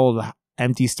big old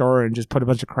empty store and just put a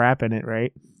bunch of crap in it,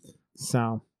 right?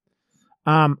 So,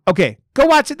 okay, go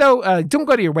watch it though. Don't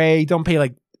go to your way. Don't pay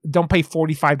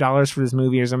 $45 for this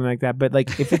movie or something like that. But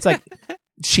like if it's like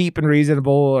cheap and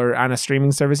reasonable or on a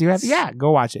streaming service go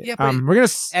watch it. Yeah,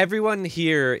 everyone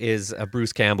here is a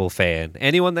Bruce Campbell fan.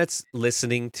 Anyone that's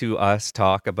listening to us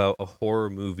talk about a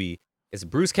horror movie is a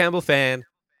Bruce Campbell fan.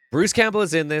 Bruce Campbell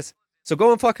is in this, so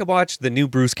go and fucking watch the new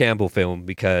Bruce Campbell film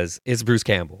because it's Bruce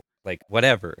Campbell. Like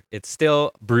whatever, it's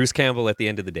still Bruce Campbell at the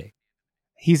end of the day.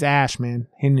 He's Ash, man,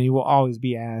 and he will always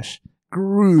be Ash.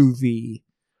 Groovy,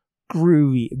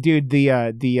 dude.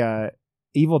 The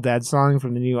Evil Dead song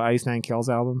from the new Ice Nine Kills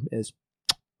album it's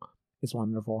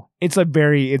wonderful. It's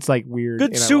like weird.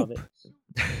 Good soup.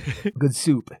 Good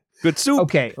soup. Good soup.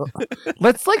 Okay,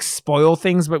 let's like spoil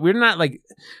things, but we're not like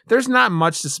there's not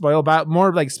much to spoil about.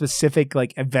 More like specific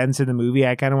like events in the movie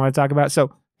I kind of want to talk about.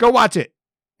 So go watch it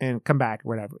and come back,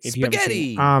 whatever. If Spaghetti.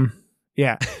 You haven't seen it.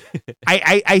 Yeah.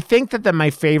 I think that my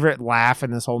favorite laugh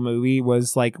in this whole movie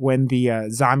was like when the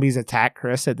zombies attack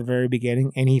Chris at the very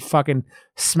beginning and he fucking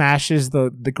smashes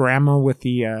the grandma with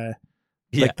the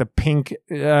like the pink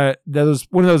those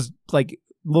one of those like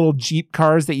little Jeep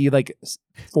cars that you like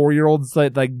 4-year-olds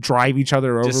like drive each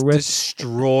other over just with.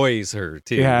 Destroys her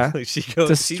too. Yeah. Like she goes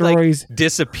destroys, she like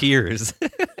disappears.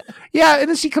 Yeah, and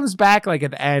then she comes back like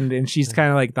at the end and she's kind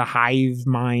of like the hive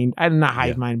mind. Not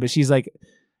hive mind, but she's like,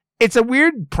 it's a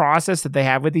weird process that they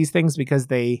have with these things because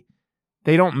they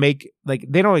don't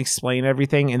explain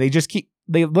everything and they just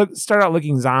start out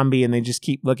looking zombie and they just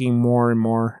keep looking more and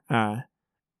more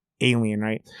alien,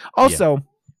 right? Also,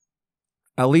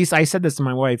 at least I said this to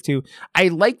my wife too. I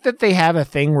like that they have a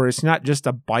thing where it's not just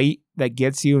a bite that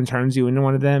gets you and turns you into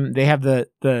one of them. They have the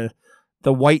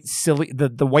white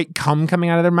the white cum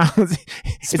coming out of their mouths.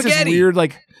 It's just weird,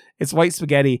 like it's white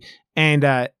spaghetti.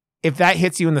 And if that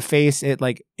hits you in the face, it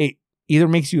either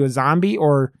makes you a zombie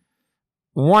or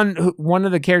one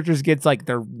of the characters gets like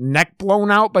their neck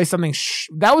blown out by something.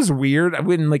 That was weird. I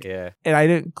wouldn't like, and I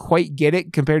didn't quite get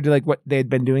it compared to like what they had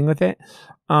been doing with it.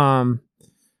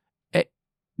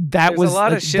 There's a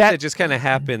lot of shit that just kind of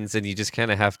happens and you just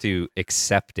kind of have to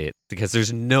accept it because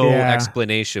there's no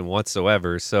explanation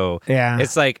whatsoever. So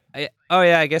it's like,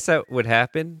 I guess that would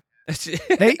happen.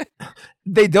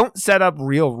 They don't set up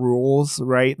real rules,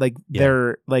 right? Like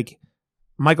they're like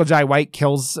Michael Jai White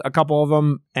kills a couple of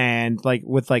them and like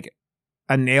with like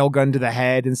a nail gun to the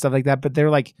head and stuff like that. But they're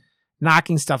like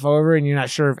knocking stuff over, and you're not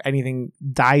sure if anything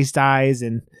dies,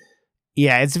 and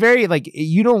yeah, it's very like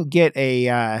you don't get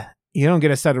a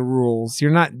set of rules.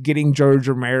 You're not getting George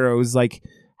Romero's like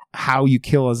how you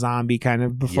kill a zombie kind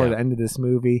of before the end of this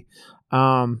movie.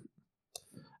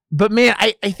 But man,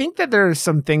 I think that there are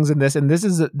some things in this, and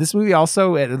this movie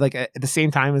also at the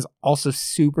same time is also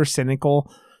super cynical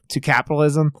to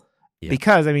capitalism,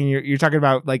 because I mean you're talking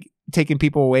about like taking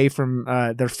people away from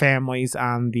their families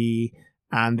on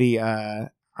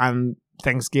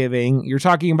Thanksgiving. You're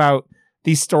talking about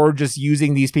these stores just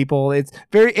using these people. It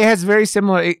has very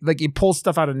similar, like it pulls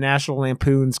stuff out of National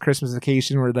Lampoon's Christmas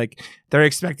Vacation, where like they're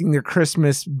expecting their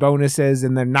Christmas bonuses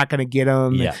and they're not going to get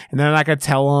them, and they're not going to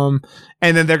tell them,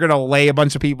 and then they're going to lay a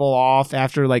bunch of people off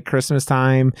after like Christmas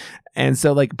time, and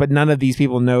so like, but none of these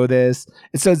people know this.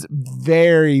 So it's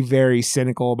very, very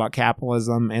cynical about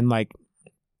capitalism, and like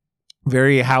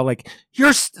very how like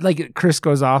you're like Chris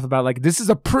goes off about like this is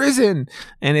a prison,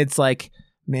 and it's like,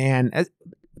 man.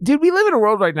 Dude, we live in a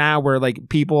world right now where like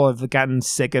people have gotten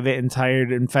sick of it and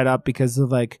tired and fed up because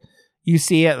of like, you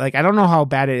see it, like, I don't know how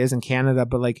bad it is in Canada,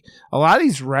 but like a lot of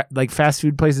these like fast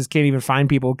food places can't even find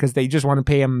people because they just want to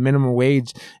pay them minimum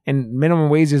wage, and minimum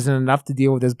wage isn't enough to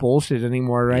deal with this bullshit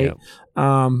anymore. Right.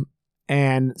 Yeah.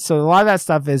 And so a lot of that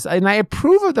stuff is, and I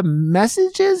approve of the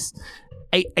messages.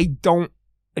 I don't,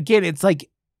 again, it's like,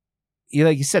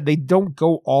 like you said, they don't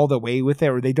go all the way with it,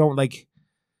 or they don't like,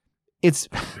 it's,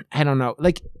 I don't know,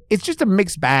 like it's just a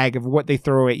mixed bag of what they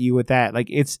throw at you with that.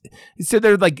 Like so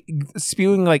they're like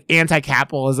spewing like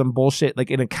anti-capitalism bullshit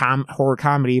like in a horror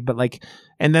comedy, but like,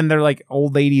 and then they're like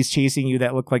old ladies chasing you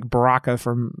that look like Baraka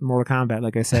from Mortal Kombat.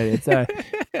 Like I said,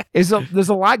 there's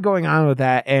a lot going on with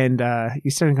that, and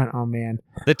you're starting going, oh man,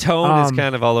 the tone is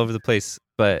kind of all over the place,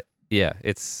 but yeah,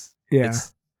 it's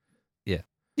There's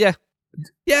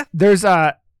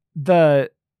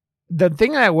the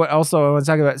thing that I want to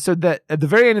talk about, so that at the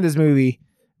very end of this movie,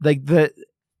 like the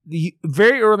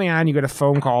very early on, you get a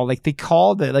phone call. Like they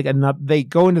called it, like they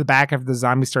go into the back after the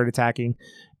zombies start attacking,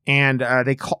 and I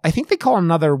think they call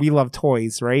another "We Love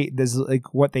Toys," right? This is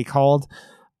like what they called.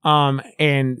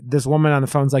 And this woman on the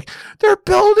phone's like, they're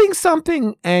building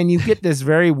something, and you get this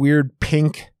very weird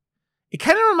pink. It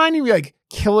kind of reminded me like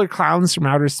Killer Clowns from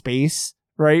Outer Space,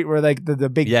 right? Where like the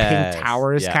big pink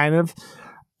towers kind of.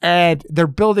 And they're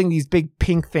building these big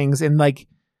pink things, and like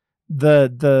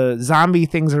the zombie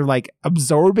things are like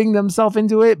absorbing themselves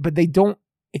into it, but they don't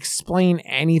explain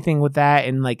anything with that.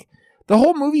 And like the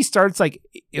whole movie starts like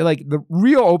the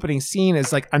real opening scene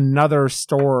is like another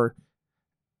store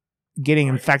getting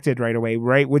infected right away,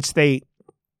 right? Which they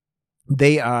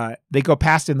go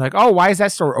past it and like, oh, why is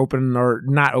that store open or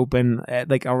not open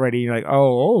like already? You're like,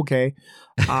 oh, okay.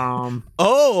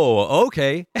 Oh,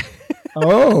 okay.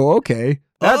 Oh, okay.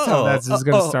 That's how that's just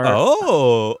gonna start.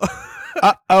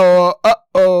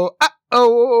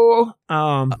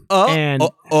 And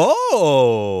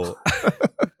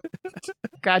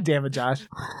God damn it, Josh.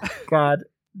 God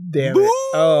damn it.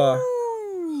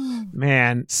 Oh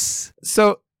man.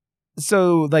 So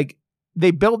like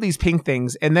they build these pink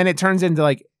things, and then it turns into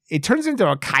a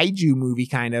kaiju movie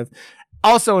kind of.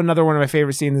 Also, another one of my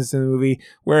favorite scenes in the movie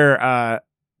where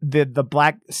the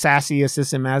black sassy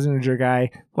assistant manager guy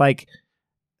like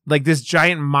this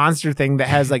giant monster thing that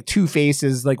has like two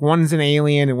faces, like one's an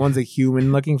alien and one's a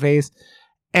human looking face.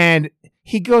 And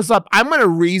he goes up, I'm going to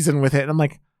reason with it. And I'm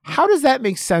like, how does that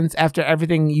make sense after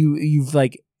everything you've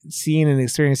like seen and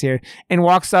experienced here? And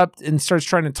walks up and starts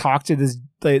trying to talk to this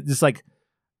like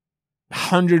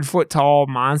 100-foot tall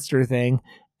monster thing.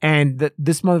 And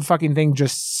this motherfucking thing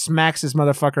just smacks this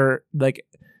motherfucker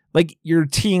like you're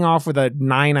teeing off with a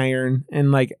 9-iron and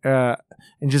like and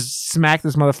just smack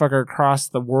this motherfucker across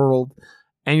the world,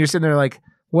 and you're sitting there like,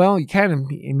 well, you kind of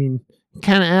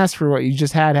asked for what you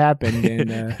just had happen,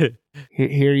 and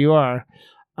here you are.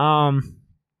 I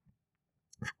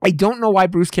don't know why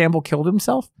Bruce Campbell killed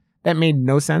himself. That made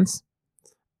no sense.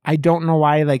 I don't know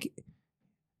why. Like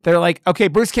they're like, okay,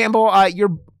 Bruce Campbell,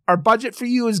 our budget for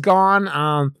you is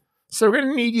gone. So we're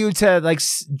gonna need you to like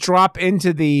drop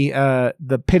into the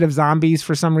pit of zombies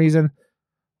for some reason.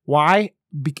 Why?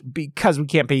 Because we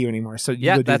can't pay you anymore. So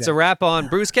that's a wrap on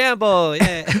Bruce Campbell.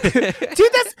 Yeah,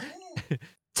 dude.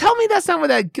 Tell me that's not what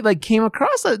that like came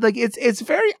across. Like it's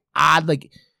very odd.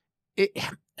 Like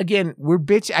again, we're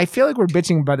bitch. I feel like we're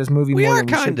bitching about this movie. We more are than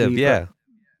kind of, yeah.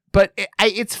 But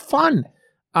it's fun.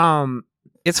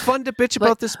 It's fun to bitch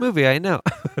about this movie. I know.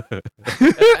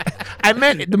 I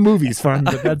meant the movie's fun,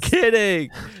 but that's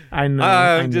kidding. I know.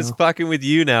 I'm just fucking with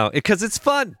you now because it's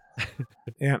fun.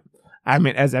 Yeah, I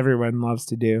mean, as everyone loves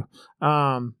to do.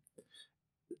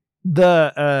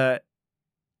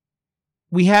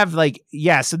 we have like,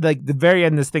 so like the very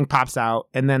end, this thing pops out,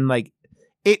 and then like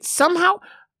it somehow,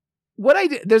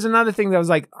 there's another thing that was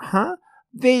like,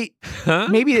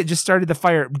 maybe it just started the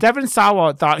fire. Devon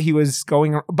Sawa thought he was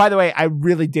going, by the way, I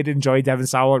really did enjoy Devon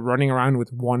Sawa running around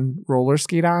with one roller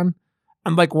skate on.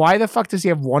 I'm like, why the fuck does he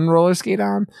have one roller skate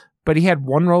on? But he had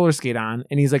one roller skate on,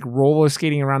 and he's like roller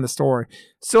skating around the store.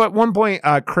 So at one point,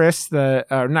 Chris,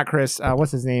 not Chris,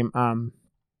 what's his name?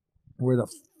 Where the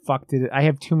fuck did it? I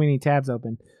have too many tabs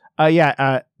open.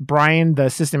 Brian, the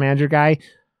assistant manager guy,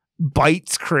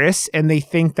 bites Chris, and they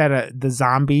think that the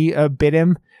zombie bit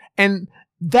him. And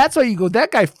that's why you go,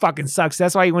 that guy fucking sucks.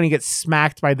 That's why when he gets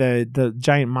smacked by the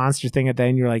giant monster thing at the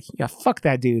end, you're like, yeah, fuck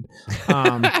that dude.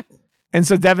 And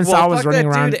so Devon Sawa was running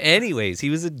around. Dude anyways, he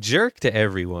was a jerk to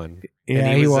everyone. Yeah,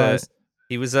 and he was.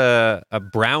 He was a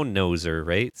brown noser,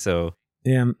 right? So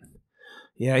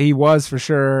yeah, he was for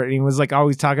sure. And he was like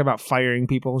always talking about firing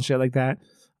people and shit like that.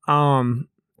 Devon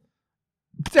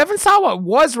Sawa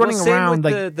was running around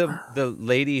with like the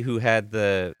lady who had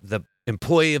the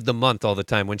employee of the month all the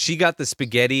time. When she got the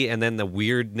spaghetti and then the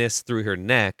weirdness through her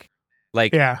neck,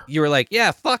 like you were like,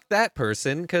 yeah, fuck that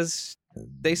person because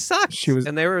they sucked.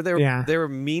 And they were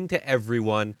mean to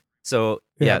everyone. So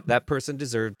that person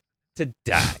deserved to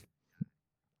die.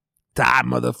 Die,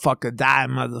 motherfucker! Die,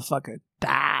 motherfucker!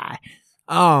 Die.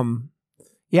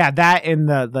 That and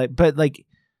but like,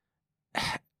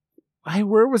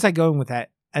 where was I going with that?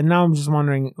 And now I'm just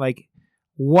wondering, like,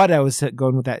 what I was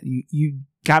going with that. You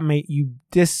got me. You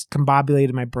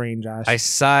discombobulated my brain, Josh. I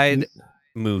side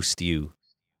moosed you.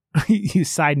 You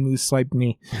side moose swiped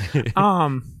me.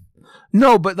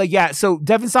 No, but like, so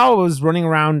Devon Sawa was running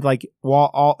around like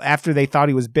after they thought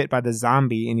he was bit by the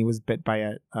zombie, and he was bit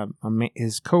by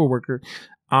his coworker.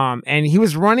 And he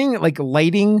was running like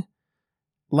lighting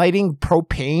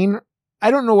propane.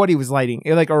 I don't know what he was lighting,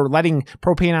 or letting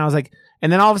propane. I was like, and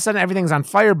then all of a sudden everything's on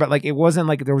fire, but like it wasn't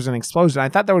like there was an explosion. I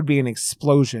thought there would be an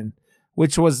explosion,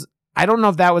 which was, I don't know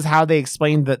if that was how they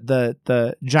explained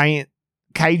the giant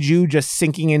kaiju just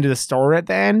sinking into the store at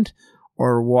the end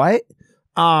or what.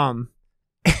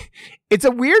 It's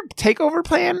a weird takeover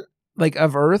plan, like,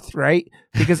 of Earth, right?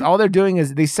 Because all they're doing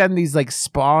is they send these like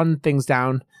spawn things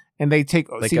down, and they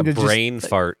take like a brain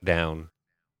fart down.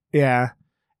 Yeah,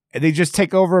 they just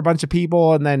take over a bunch of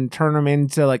people and then turn them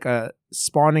into like a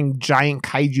spawning giant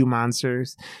kaiju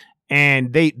monsters,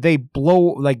 and they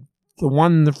blow, like the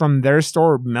one from their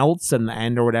store melts in the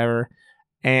end or whatever.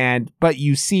 But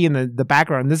you see in the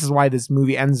background, this is why this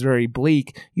movie ends very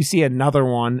bleak. You see another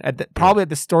one probably at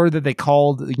the store that they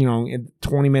called,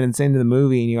 20 minutes into the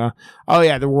movie, and you go, oh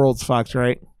yeah, the world's fucked,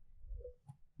 right?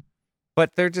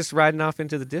 But they're just riding off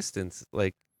into the distance,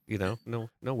 like, no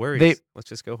worries. Let's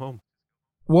just go home.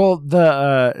 Well,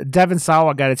 the Devon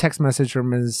Sawa got a text message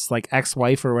from his like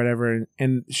ex-wife or whatever,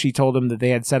 and she told him that they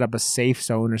had set up a safe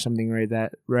zone or something like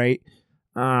that, right?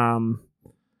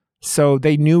 So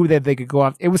they knew that they could go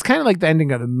off. It was kind of like the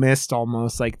ending of The Mist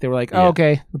almost. Like they were like, oh,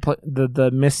 okay,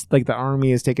 the Mist, like the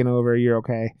army is taking over. You're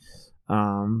okay.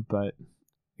 But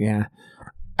yeah,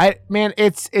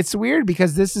 it's weird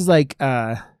because this is like,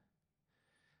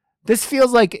 this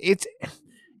feels like it's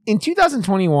in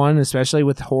 2021, especially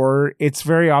with horror. It's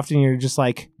very often you're just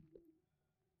like,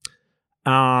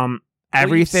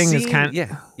 everything is kind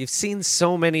of, you've seen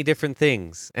so many different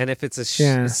things. And if it's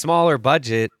a smaller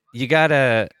budget, you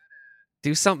gotta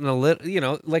do something a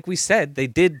little, like we said,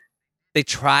 they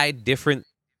tried different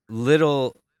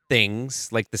little things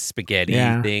like the spaghetti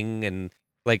thing, and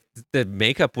like the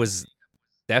makeup was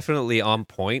definitely on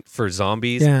point for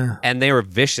zombies, and they were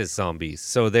vicious zombies.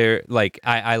 So they're like,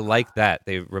 I like that.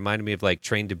 They reminded me of like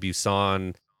Train to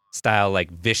Busan style,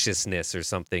 like viciousness or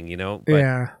something,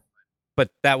 But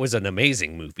that was an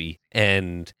amazing movie,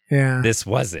 and this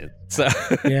wasn't. So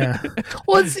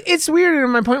well, it's weird.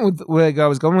 And my point with like I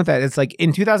was going with that, it's like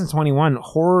in 2021,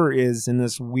 horror is in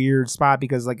this weird spot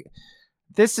because like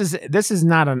this is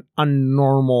not an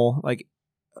unnormal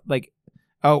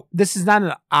this is not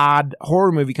an odd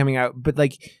horror movie coming out, but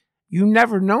like you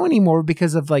never know anymore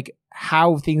because of like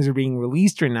how things are being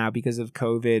released right now because of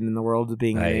COVID and the world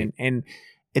being in, and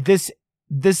this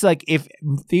like if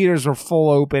theaters were full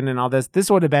open and all this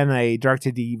would have been a direct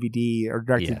to DVD or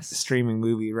direct to streaming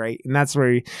movie, right? And that's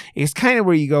where it's kind of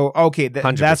where you go, okay,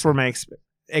 that's where my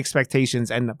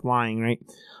expectations end up lying, right?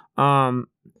 But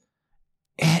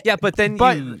then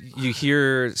you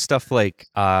hear stuff like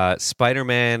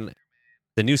Spider-Man.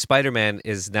 The new Spider-Man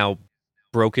is now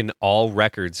broken all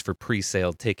records for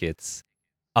pre-sale tickets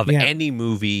of any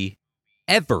movie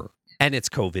ever, and it's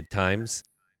COVID times.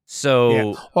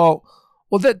 So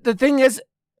well, the thing is,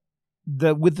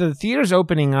 with the theaters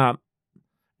opening up,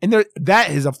 And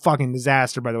that is a fucking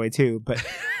disaster, by the way, too.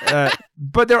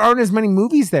 But there aren't as many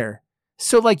movies there.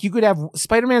 So like you could have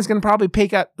Spider-Man's going to probably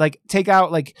take out like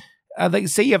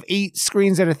say you have 8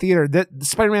 screens at a theater. The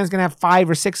Spider-Man's going to have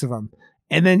 5 or 6 of them,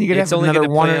 and then you could have another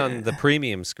one. It's only going to play on the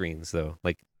premium screens though.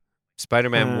 Like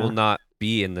Spider-Man will not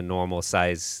be in the normal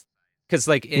size because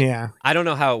I don't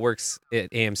know how it works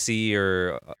at AMC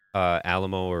or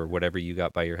Alamo or whatever you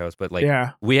got by your house, but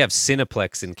like we have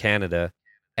Cineplex in Canada,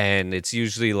 and it's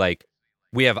usually like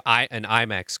we have an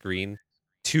IMAX screen,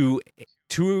 2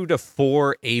 to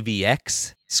 4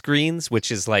 AVX screens,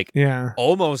 which is like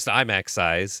almost IMAX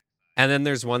size. And then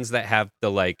there's ones that have the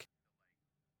like,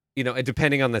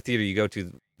 depending on the theater you go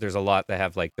to, there's a lot that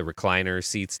have like the recliner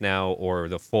seats now or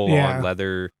the full on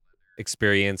leather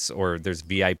experience, or there's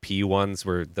VIP ones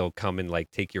where they'll come and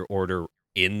like take your order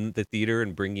in the theater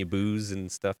and bring you booze and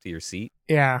stuff to your seat.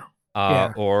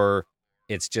 Or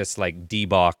it's just like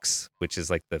D-Box, which is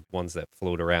like the ones that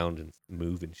float around and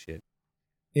move and shit.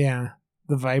 Yeah.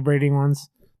 The vibrating ones,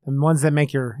 the ones that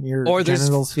make your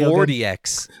genitals feel good. Or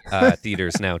there's 4DX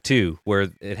theaters now too, where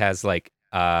it has like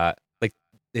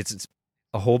it's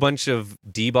a whole bunch of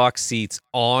D-Box seats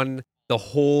on the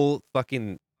whole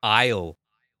fucking aisle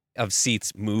of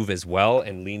seats move as well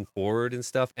and lean forward and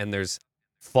stuff. And there's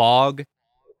fog,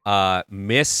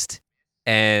 mist,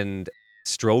 and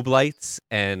strobe lights,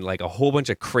 and like a whole bunch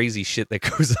of crazy shit that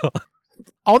goes on.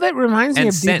 All that reminds me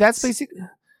of, dude, that's basically...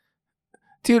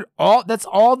 Dude, that's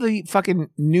all the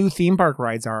fucking new theme park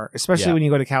rides are, especially when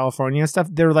you go to California and stuff.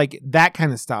 They're like that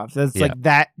kind of stuff. That's like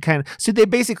that kind of. So they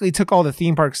basically took all the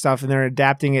theme park stuff and they're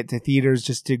adapting it to theaters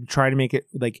just to try to make it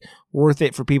like worth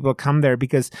it for people to come there,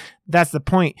 because that's the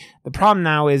point. The problem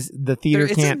now is the theater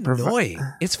can't provide.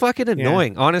 It's fucking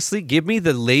annoying. Honestly, give me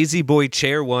the Lazy Boy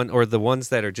chair one, or the ones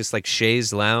that are just like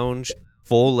Chaise Lounge,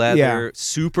 full leather,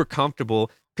 super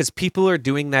comfortable, because people are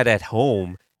doing that at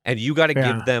home, and you got to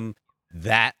give them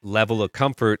that level of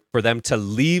comfort for them to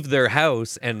leave their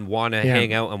house and want to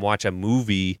hang out and watch a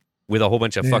movie with a whole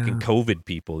bunch of fucking COVID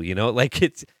people, like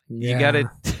it's, you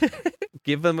gotta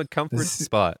give them a comfort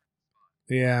spot.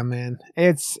 Yeah, man.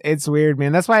 It's weird,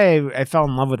 man. That's why I fell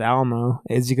in love with Alamo,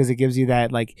 is because it gives you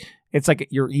that, like, it's like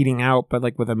you're eating out, but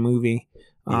like with a movie.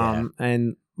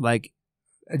 And like,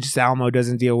 just Alamo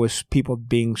doesn't deal with people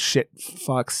being shit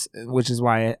fucks, which is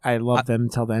why I love them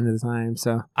till the end of the time.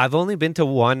 So I've only been to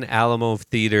one Alamo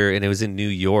theater, and it was in New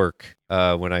York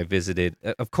when I visited.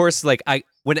 Of course, like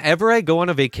whenever I go on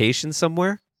a vacation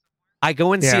somewhere, I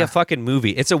go and see a fucking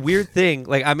movie. It's a weird thing.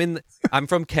 Like I'm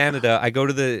from Canada. I go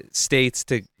to the States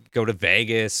to go to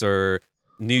Vegas or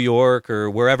New York or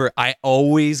wherever. I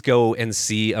always go and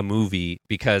see a movie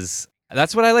because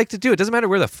that's what I like to do. It doesn't matter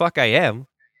where the fuck I am.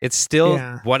 It's still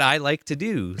what I like to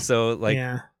do. So, like,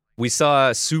 we saw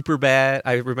Superbad.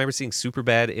 I remember seeing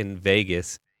Superbad in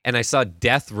Vegas, and I saw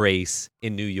Death Race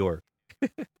in New York.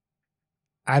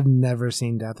 I've never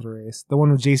seen Death Race. The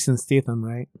one with Jason Statham,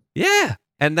 right? Yeah.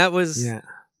 And that was a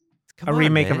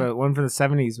remake of one from the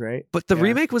 70s, right? But the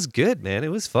remake was good, man. It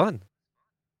was fun.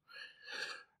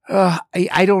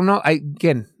 I don't know.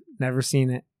 Again, never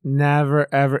seen it. Never,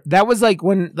 ever. That was like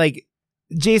when, like,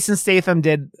 Jason Statham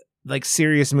did like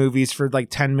serious movies for like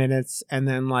 10 minutes, and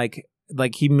then like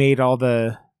he made all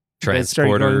the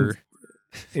Transporter.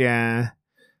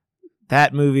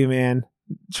 That movie, man.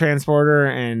 Transporter,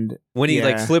 and when he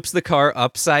like flips the car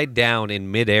upside down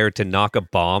in midair to knock a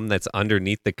bomb that's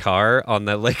underneath the car on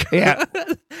the like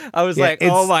I was like,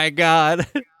 oh my god.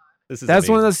 That's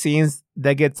amazing. One of those scenes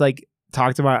that gets like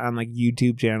talked about on like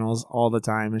YouTube channels all the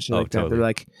time and shit like that. They're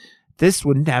like, this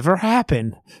would never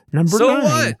happen. Number 9.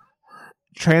 What?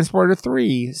 Transporter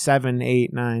 3, 7,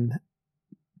 8, 9,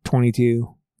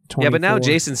 22, 24. Yeah, but now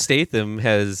Jason Statham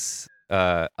has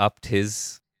upped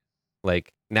his,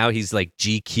 like, now he's like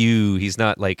GQ. He's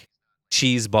not like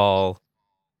cheeseball.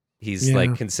 He's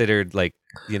like considered like,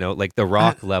 like the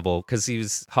Rock level, because he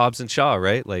was Hobbs and Shaw,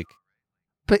 right? Like,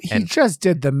 but he just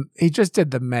did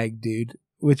the Meg, dude,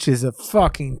 which is a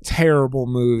fucking terrible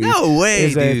movie. No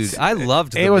way, dude. I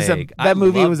loved the Meg. That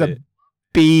movie was a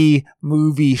B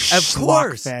movie, of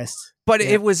course, fest. But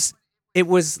it was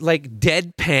like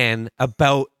deadpan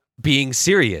about being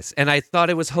serious, and I thought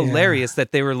it was hilarious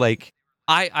that they were like,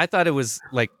 I thought it was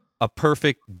like a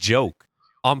perfect joke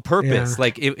on purpose.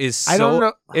 Like it is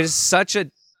it is such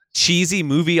a cheesy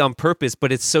movie on purpose,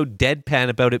 but it's so deadpan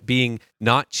about it being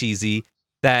not cheesy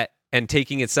and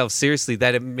taking itself seriously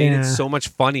that it made it so much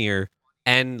funnier.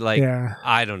 And like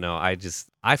I don't know,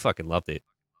 I fucking loved it.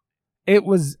 It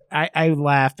was, I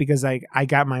laughed because I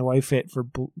got my wife it for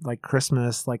like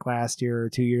Christmas like last year or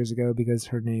 2 years ago, because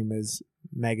her name is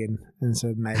Megan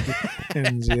instead of Meg.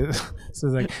 And so it's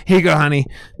like, here you go, honey.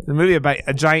 The movie about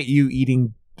a giant you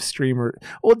eating streamer.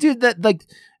 Well, dude, that like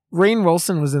Rainn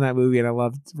Wilson was in that movie, and I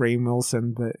loved Rainn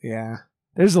Wilson. But yeah,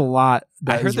 there's a lot.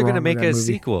 I heard they're gonna make a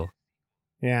sequel.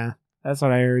 Yeah, that's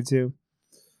what I heard too.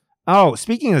 Oh,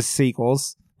 speaking of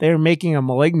sequels, they're making a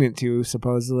Malignant 2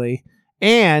 supposedly,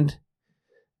 and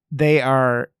they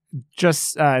are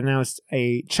just announced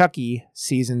a Chucky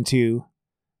season 2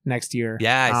 next year.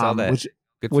 Yeah, I saw that.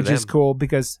 Which is cool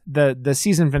because the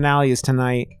season finale is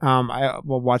tonight. I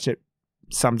will watch it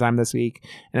sometime this week,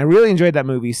 and I really enjoyed that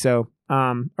movie. So,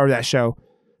 or that show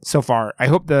so far. I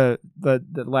hope the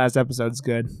last episode's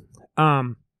good.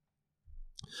 But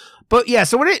yeah.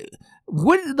 So what are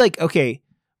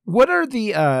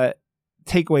the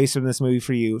takeaways from this movie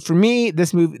for you? For me,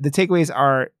 this movie, the takeaways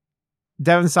are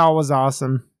Devon Sawa was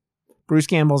awesome, Bruce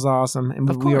Campbell's awesome, and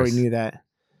we already knew that,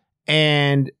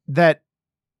 and that.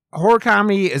 Horror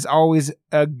comedy is always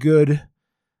a good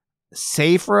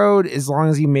safe road as long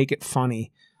as you make it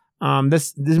funny.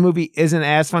 This movie isn't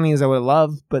as funny as I would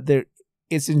love, but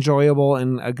it's enjoyable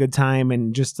and a good time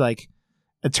and just like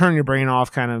a turn your brain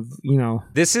off kind of,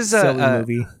 this is silly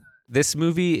movie. This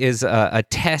movie is a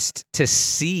test to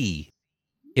see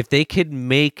if they could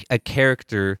make a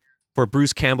character for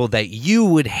Bruce Campbell that you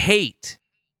would hate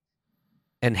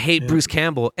Bruce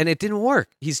Campbell, and it didn't work.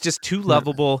 He's just too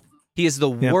lovable. He is the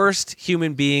worst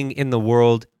human being in the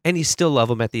world, and you still love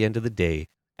him at the end of the day.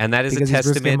 And that is a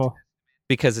testament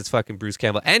because it's fucking Bruce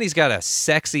Campbell. And he's got a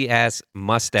sexy ass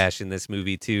mustache in this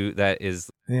movie too. That is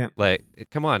like,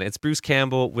 come on, it's Bruce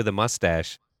Campbell with a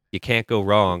mustache. You can't go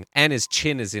wrong. And his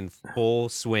chin is in full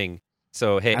swing.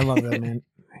 So hey, I love that man.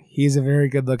 He's a very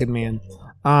good looking man.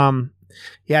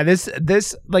 Yeah,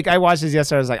 this like I watched this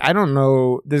yesterday. I was like, I don't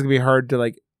know. This is gonna be hard to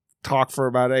like talk for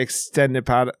about an extended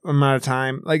amount of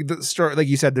time. Like the story, like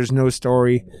you said, there's no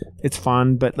story. It's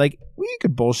fun, but like we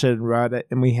could bullshit about it,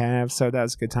 and we have, so that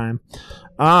was a good time.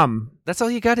 That's all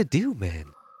you got to do, man.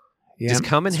 Yeah, just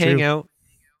come and hang out,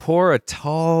 pour a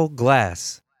tall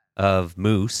glass of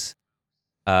moose,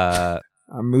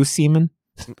 moose semen,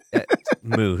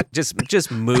 moose,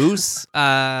 just moose.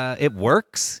 It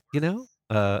works, I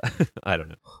don't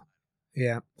know.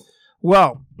 Yeah,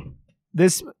 well.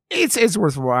 It's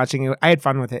worth watching. I had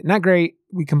fun with it. Not great.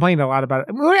 We complained a lot about it.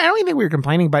 I don't even think we were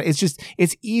complaining about it.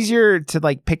 It's easier to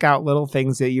like pick out little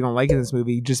things that you don't like in this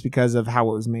movie just because of how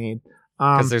it was made.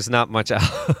 Because there's not much out.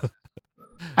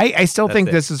 I still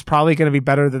think this is probably going to be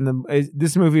better than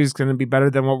this movie is going to be better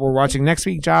than what we're watching next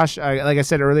week, Josh. Like I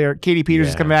said earlier, Katie Peters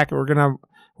is coming back. We're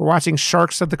watching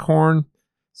Sharks of the Corn.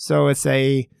 So it's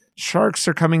sharks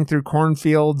are coming through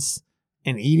cornfields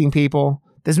and eating people.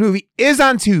 This movie is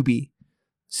on Tubi.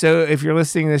 So if you're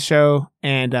listening to the show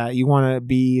and you want to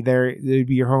be there, it'd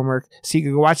be your homework. So you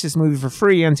can go watch this movie for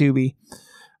free on Tubi.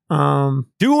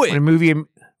 Do it. When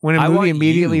a movie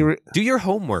immediately do your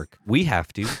homework. We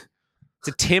have to. It's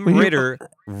a Tim Ritter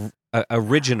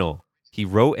original. He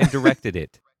wrote and directed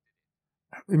it.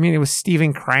 I mean, it was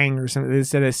Stephen Krang or something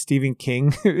instead of Stephen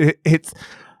King. It's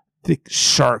the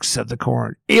Sharks of the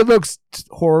Corn. It looks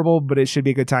horrible, but it should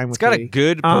be a good time. It's got a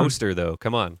good poster, though.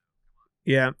 Come on.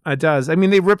 Yeah, it does. I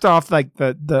mean, they ripped off like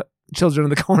the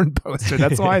Children of the Corn poster.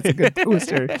 That's why it's a good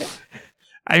poster.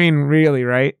 I mean, really,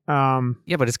 right?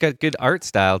 Yeah, but it's got good art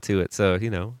style to it, so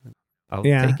I'll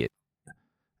take it.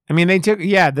 I mean, they took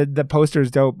the poster is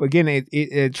dope. Again, it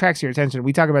attracts your attention.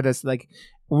 We talk about this like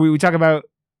we talk about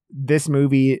this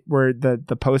movie where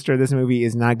the poster of this movie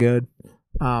is not good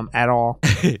at all.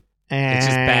 And it's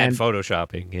just bad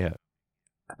photoshopping. Yeah.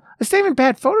 It's not even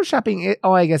bad photoshopping.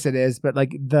 I guess it is, but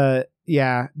like the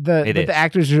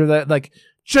actors are like,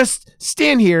 just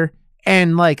stand here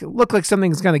and like look like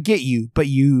something's gonna get you, but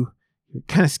you're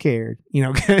kind of scared,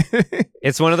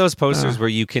 It's one of those posters where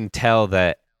you can tell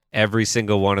that every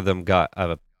single one of them got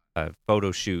a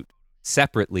photo shoot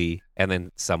separately, and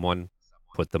then someone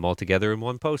put them all together in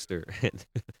one poster,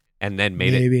 and then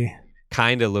made it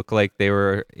kind of look like they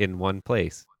were in one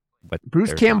place. But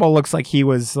Bruce Campbell looks like he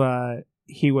was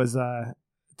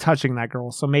touching that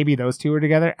girl, so maybe those two are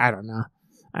together. I don't know.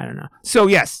 So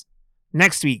yes,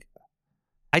 next week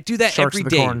I do that Sharks every of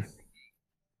the day. Corn.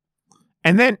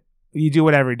 And then you do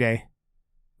it every day.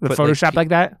 Put Photoshop like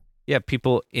that. Yeah,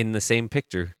 people in the same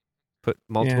picture. Put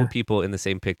multiple people in the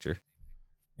same picture.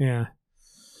 Yeah.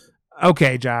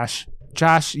 Okay, Josh.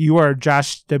 You are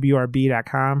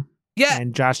joshwrb.com. Yeah.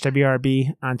 And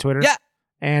joshwrb on Twitter. Yeah.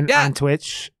 And on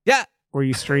Twitch. Yeah. Where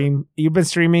you stream. You've been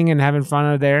streaming and having fun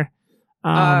out there.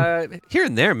 Here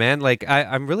and there, man. Like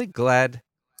I'm really glad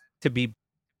to be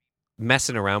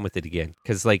messing around with it again.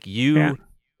 Because like you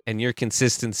and your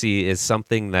consistency is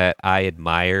something that I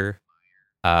admire.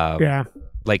 Yeah.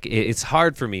 Like it's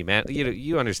hard for me, man.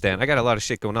 You understand. I got a lot of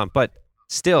shit going on, but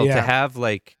still to have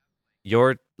like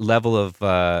your level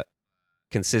of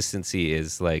consistency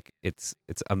is like it's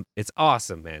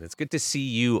awesome, man. It's good to see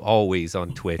you always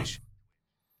on Twitch.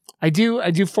 I do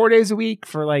 4 days a week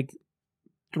for like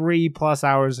 3+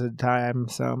 hours at a time.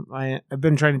 So I've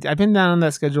been down on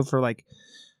that schedule for like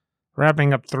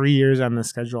wrapping up 3 years on the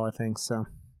schedule, I think. So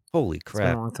holy it's been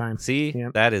crap. a long time. See,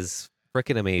 that is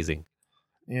freaking amazing.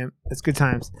 Yeah, it's good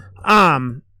times.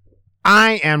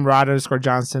 I am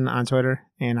Rod_Johnston on Twitter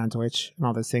and on Twitch and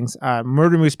all those things.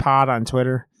 Murder Moose Pod on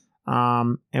Twitter.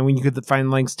 And when you could find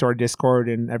links to our Discord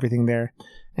and everything there.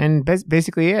 And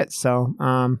basically it. So,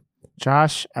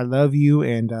 Josh, I love you.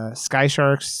 And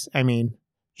Sharks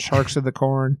of the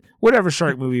Corn. Whatever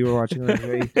shark movie we're watching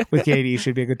with Katie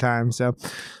should be a good time. So,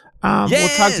 we'll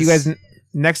talk to you guys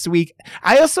next week.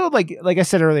 I also, like I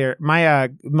said earlier, my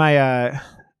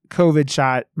COVID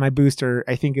shot, my booster,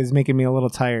 I think is making me a little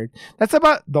tired. That's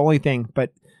about the only thing.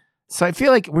 But so I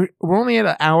feel like we're only at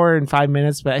 1 hour and 5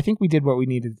 minutes, but I think we did what we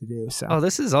needed to do. So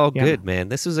this is all good, man.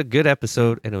 This was a good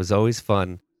episode, and it was always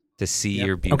fun to see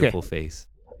your beautiful face.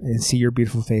 And see your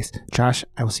beautiful face. Josh,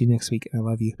 I will see you next week, and I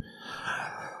love you.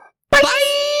 Bye.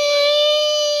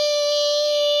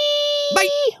 Bye.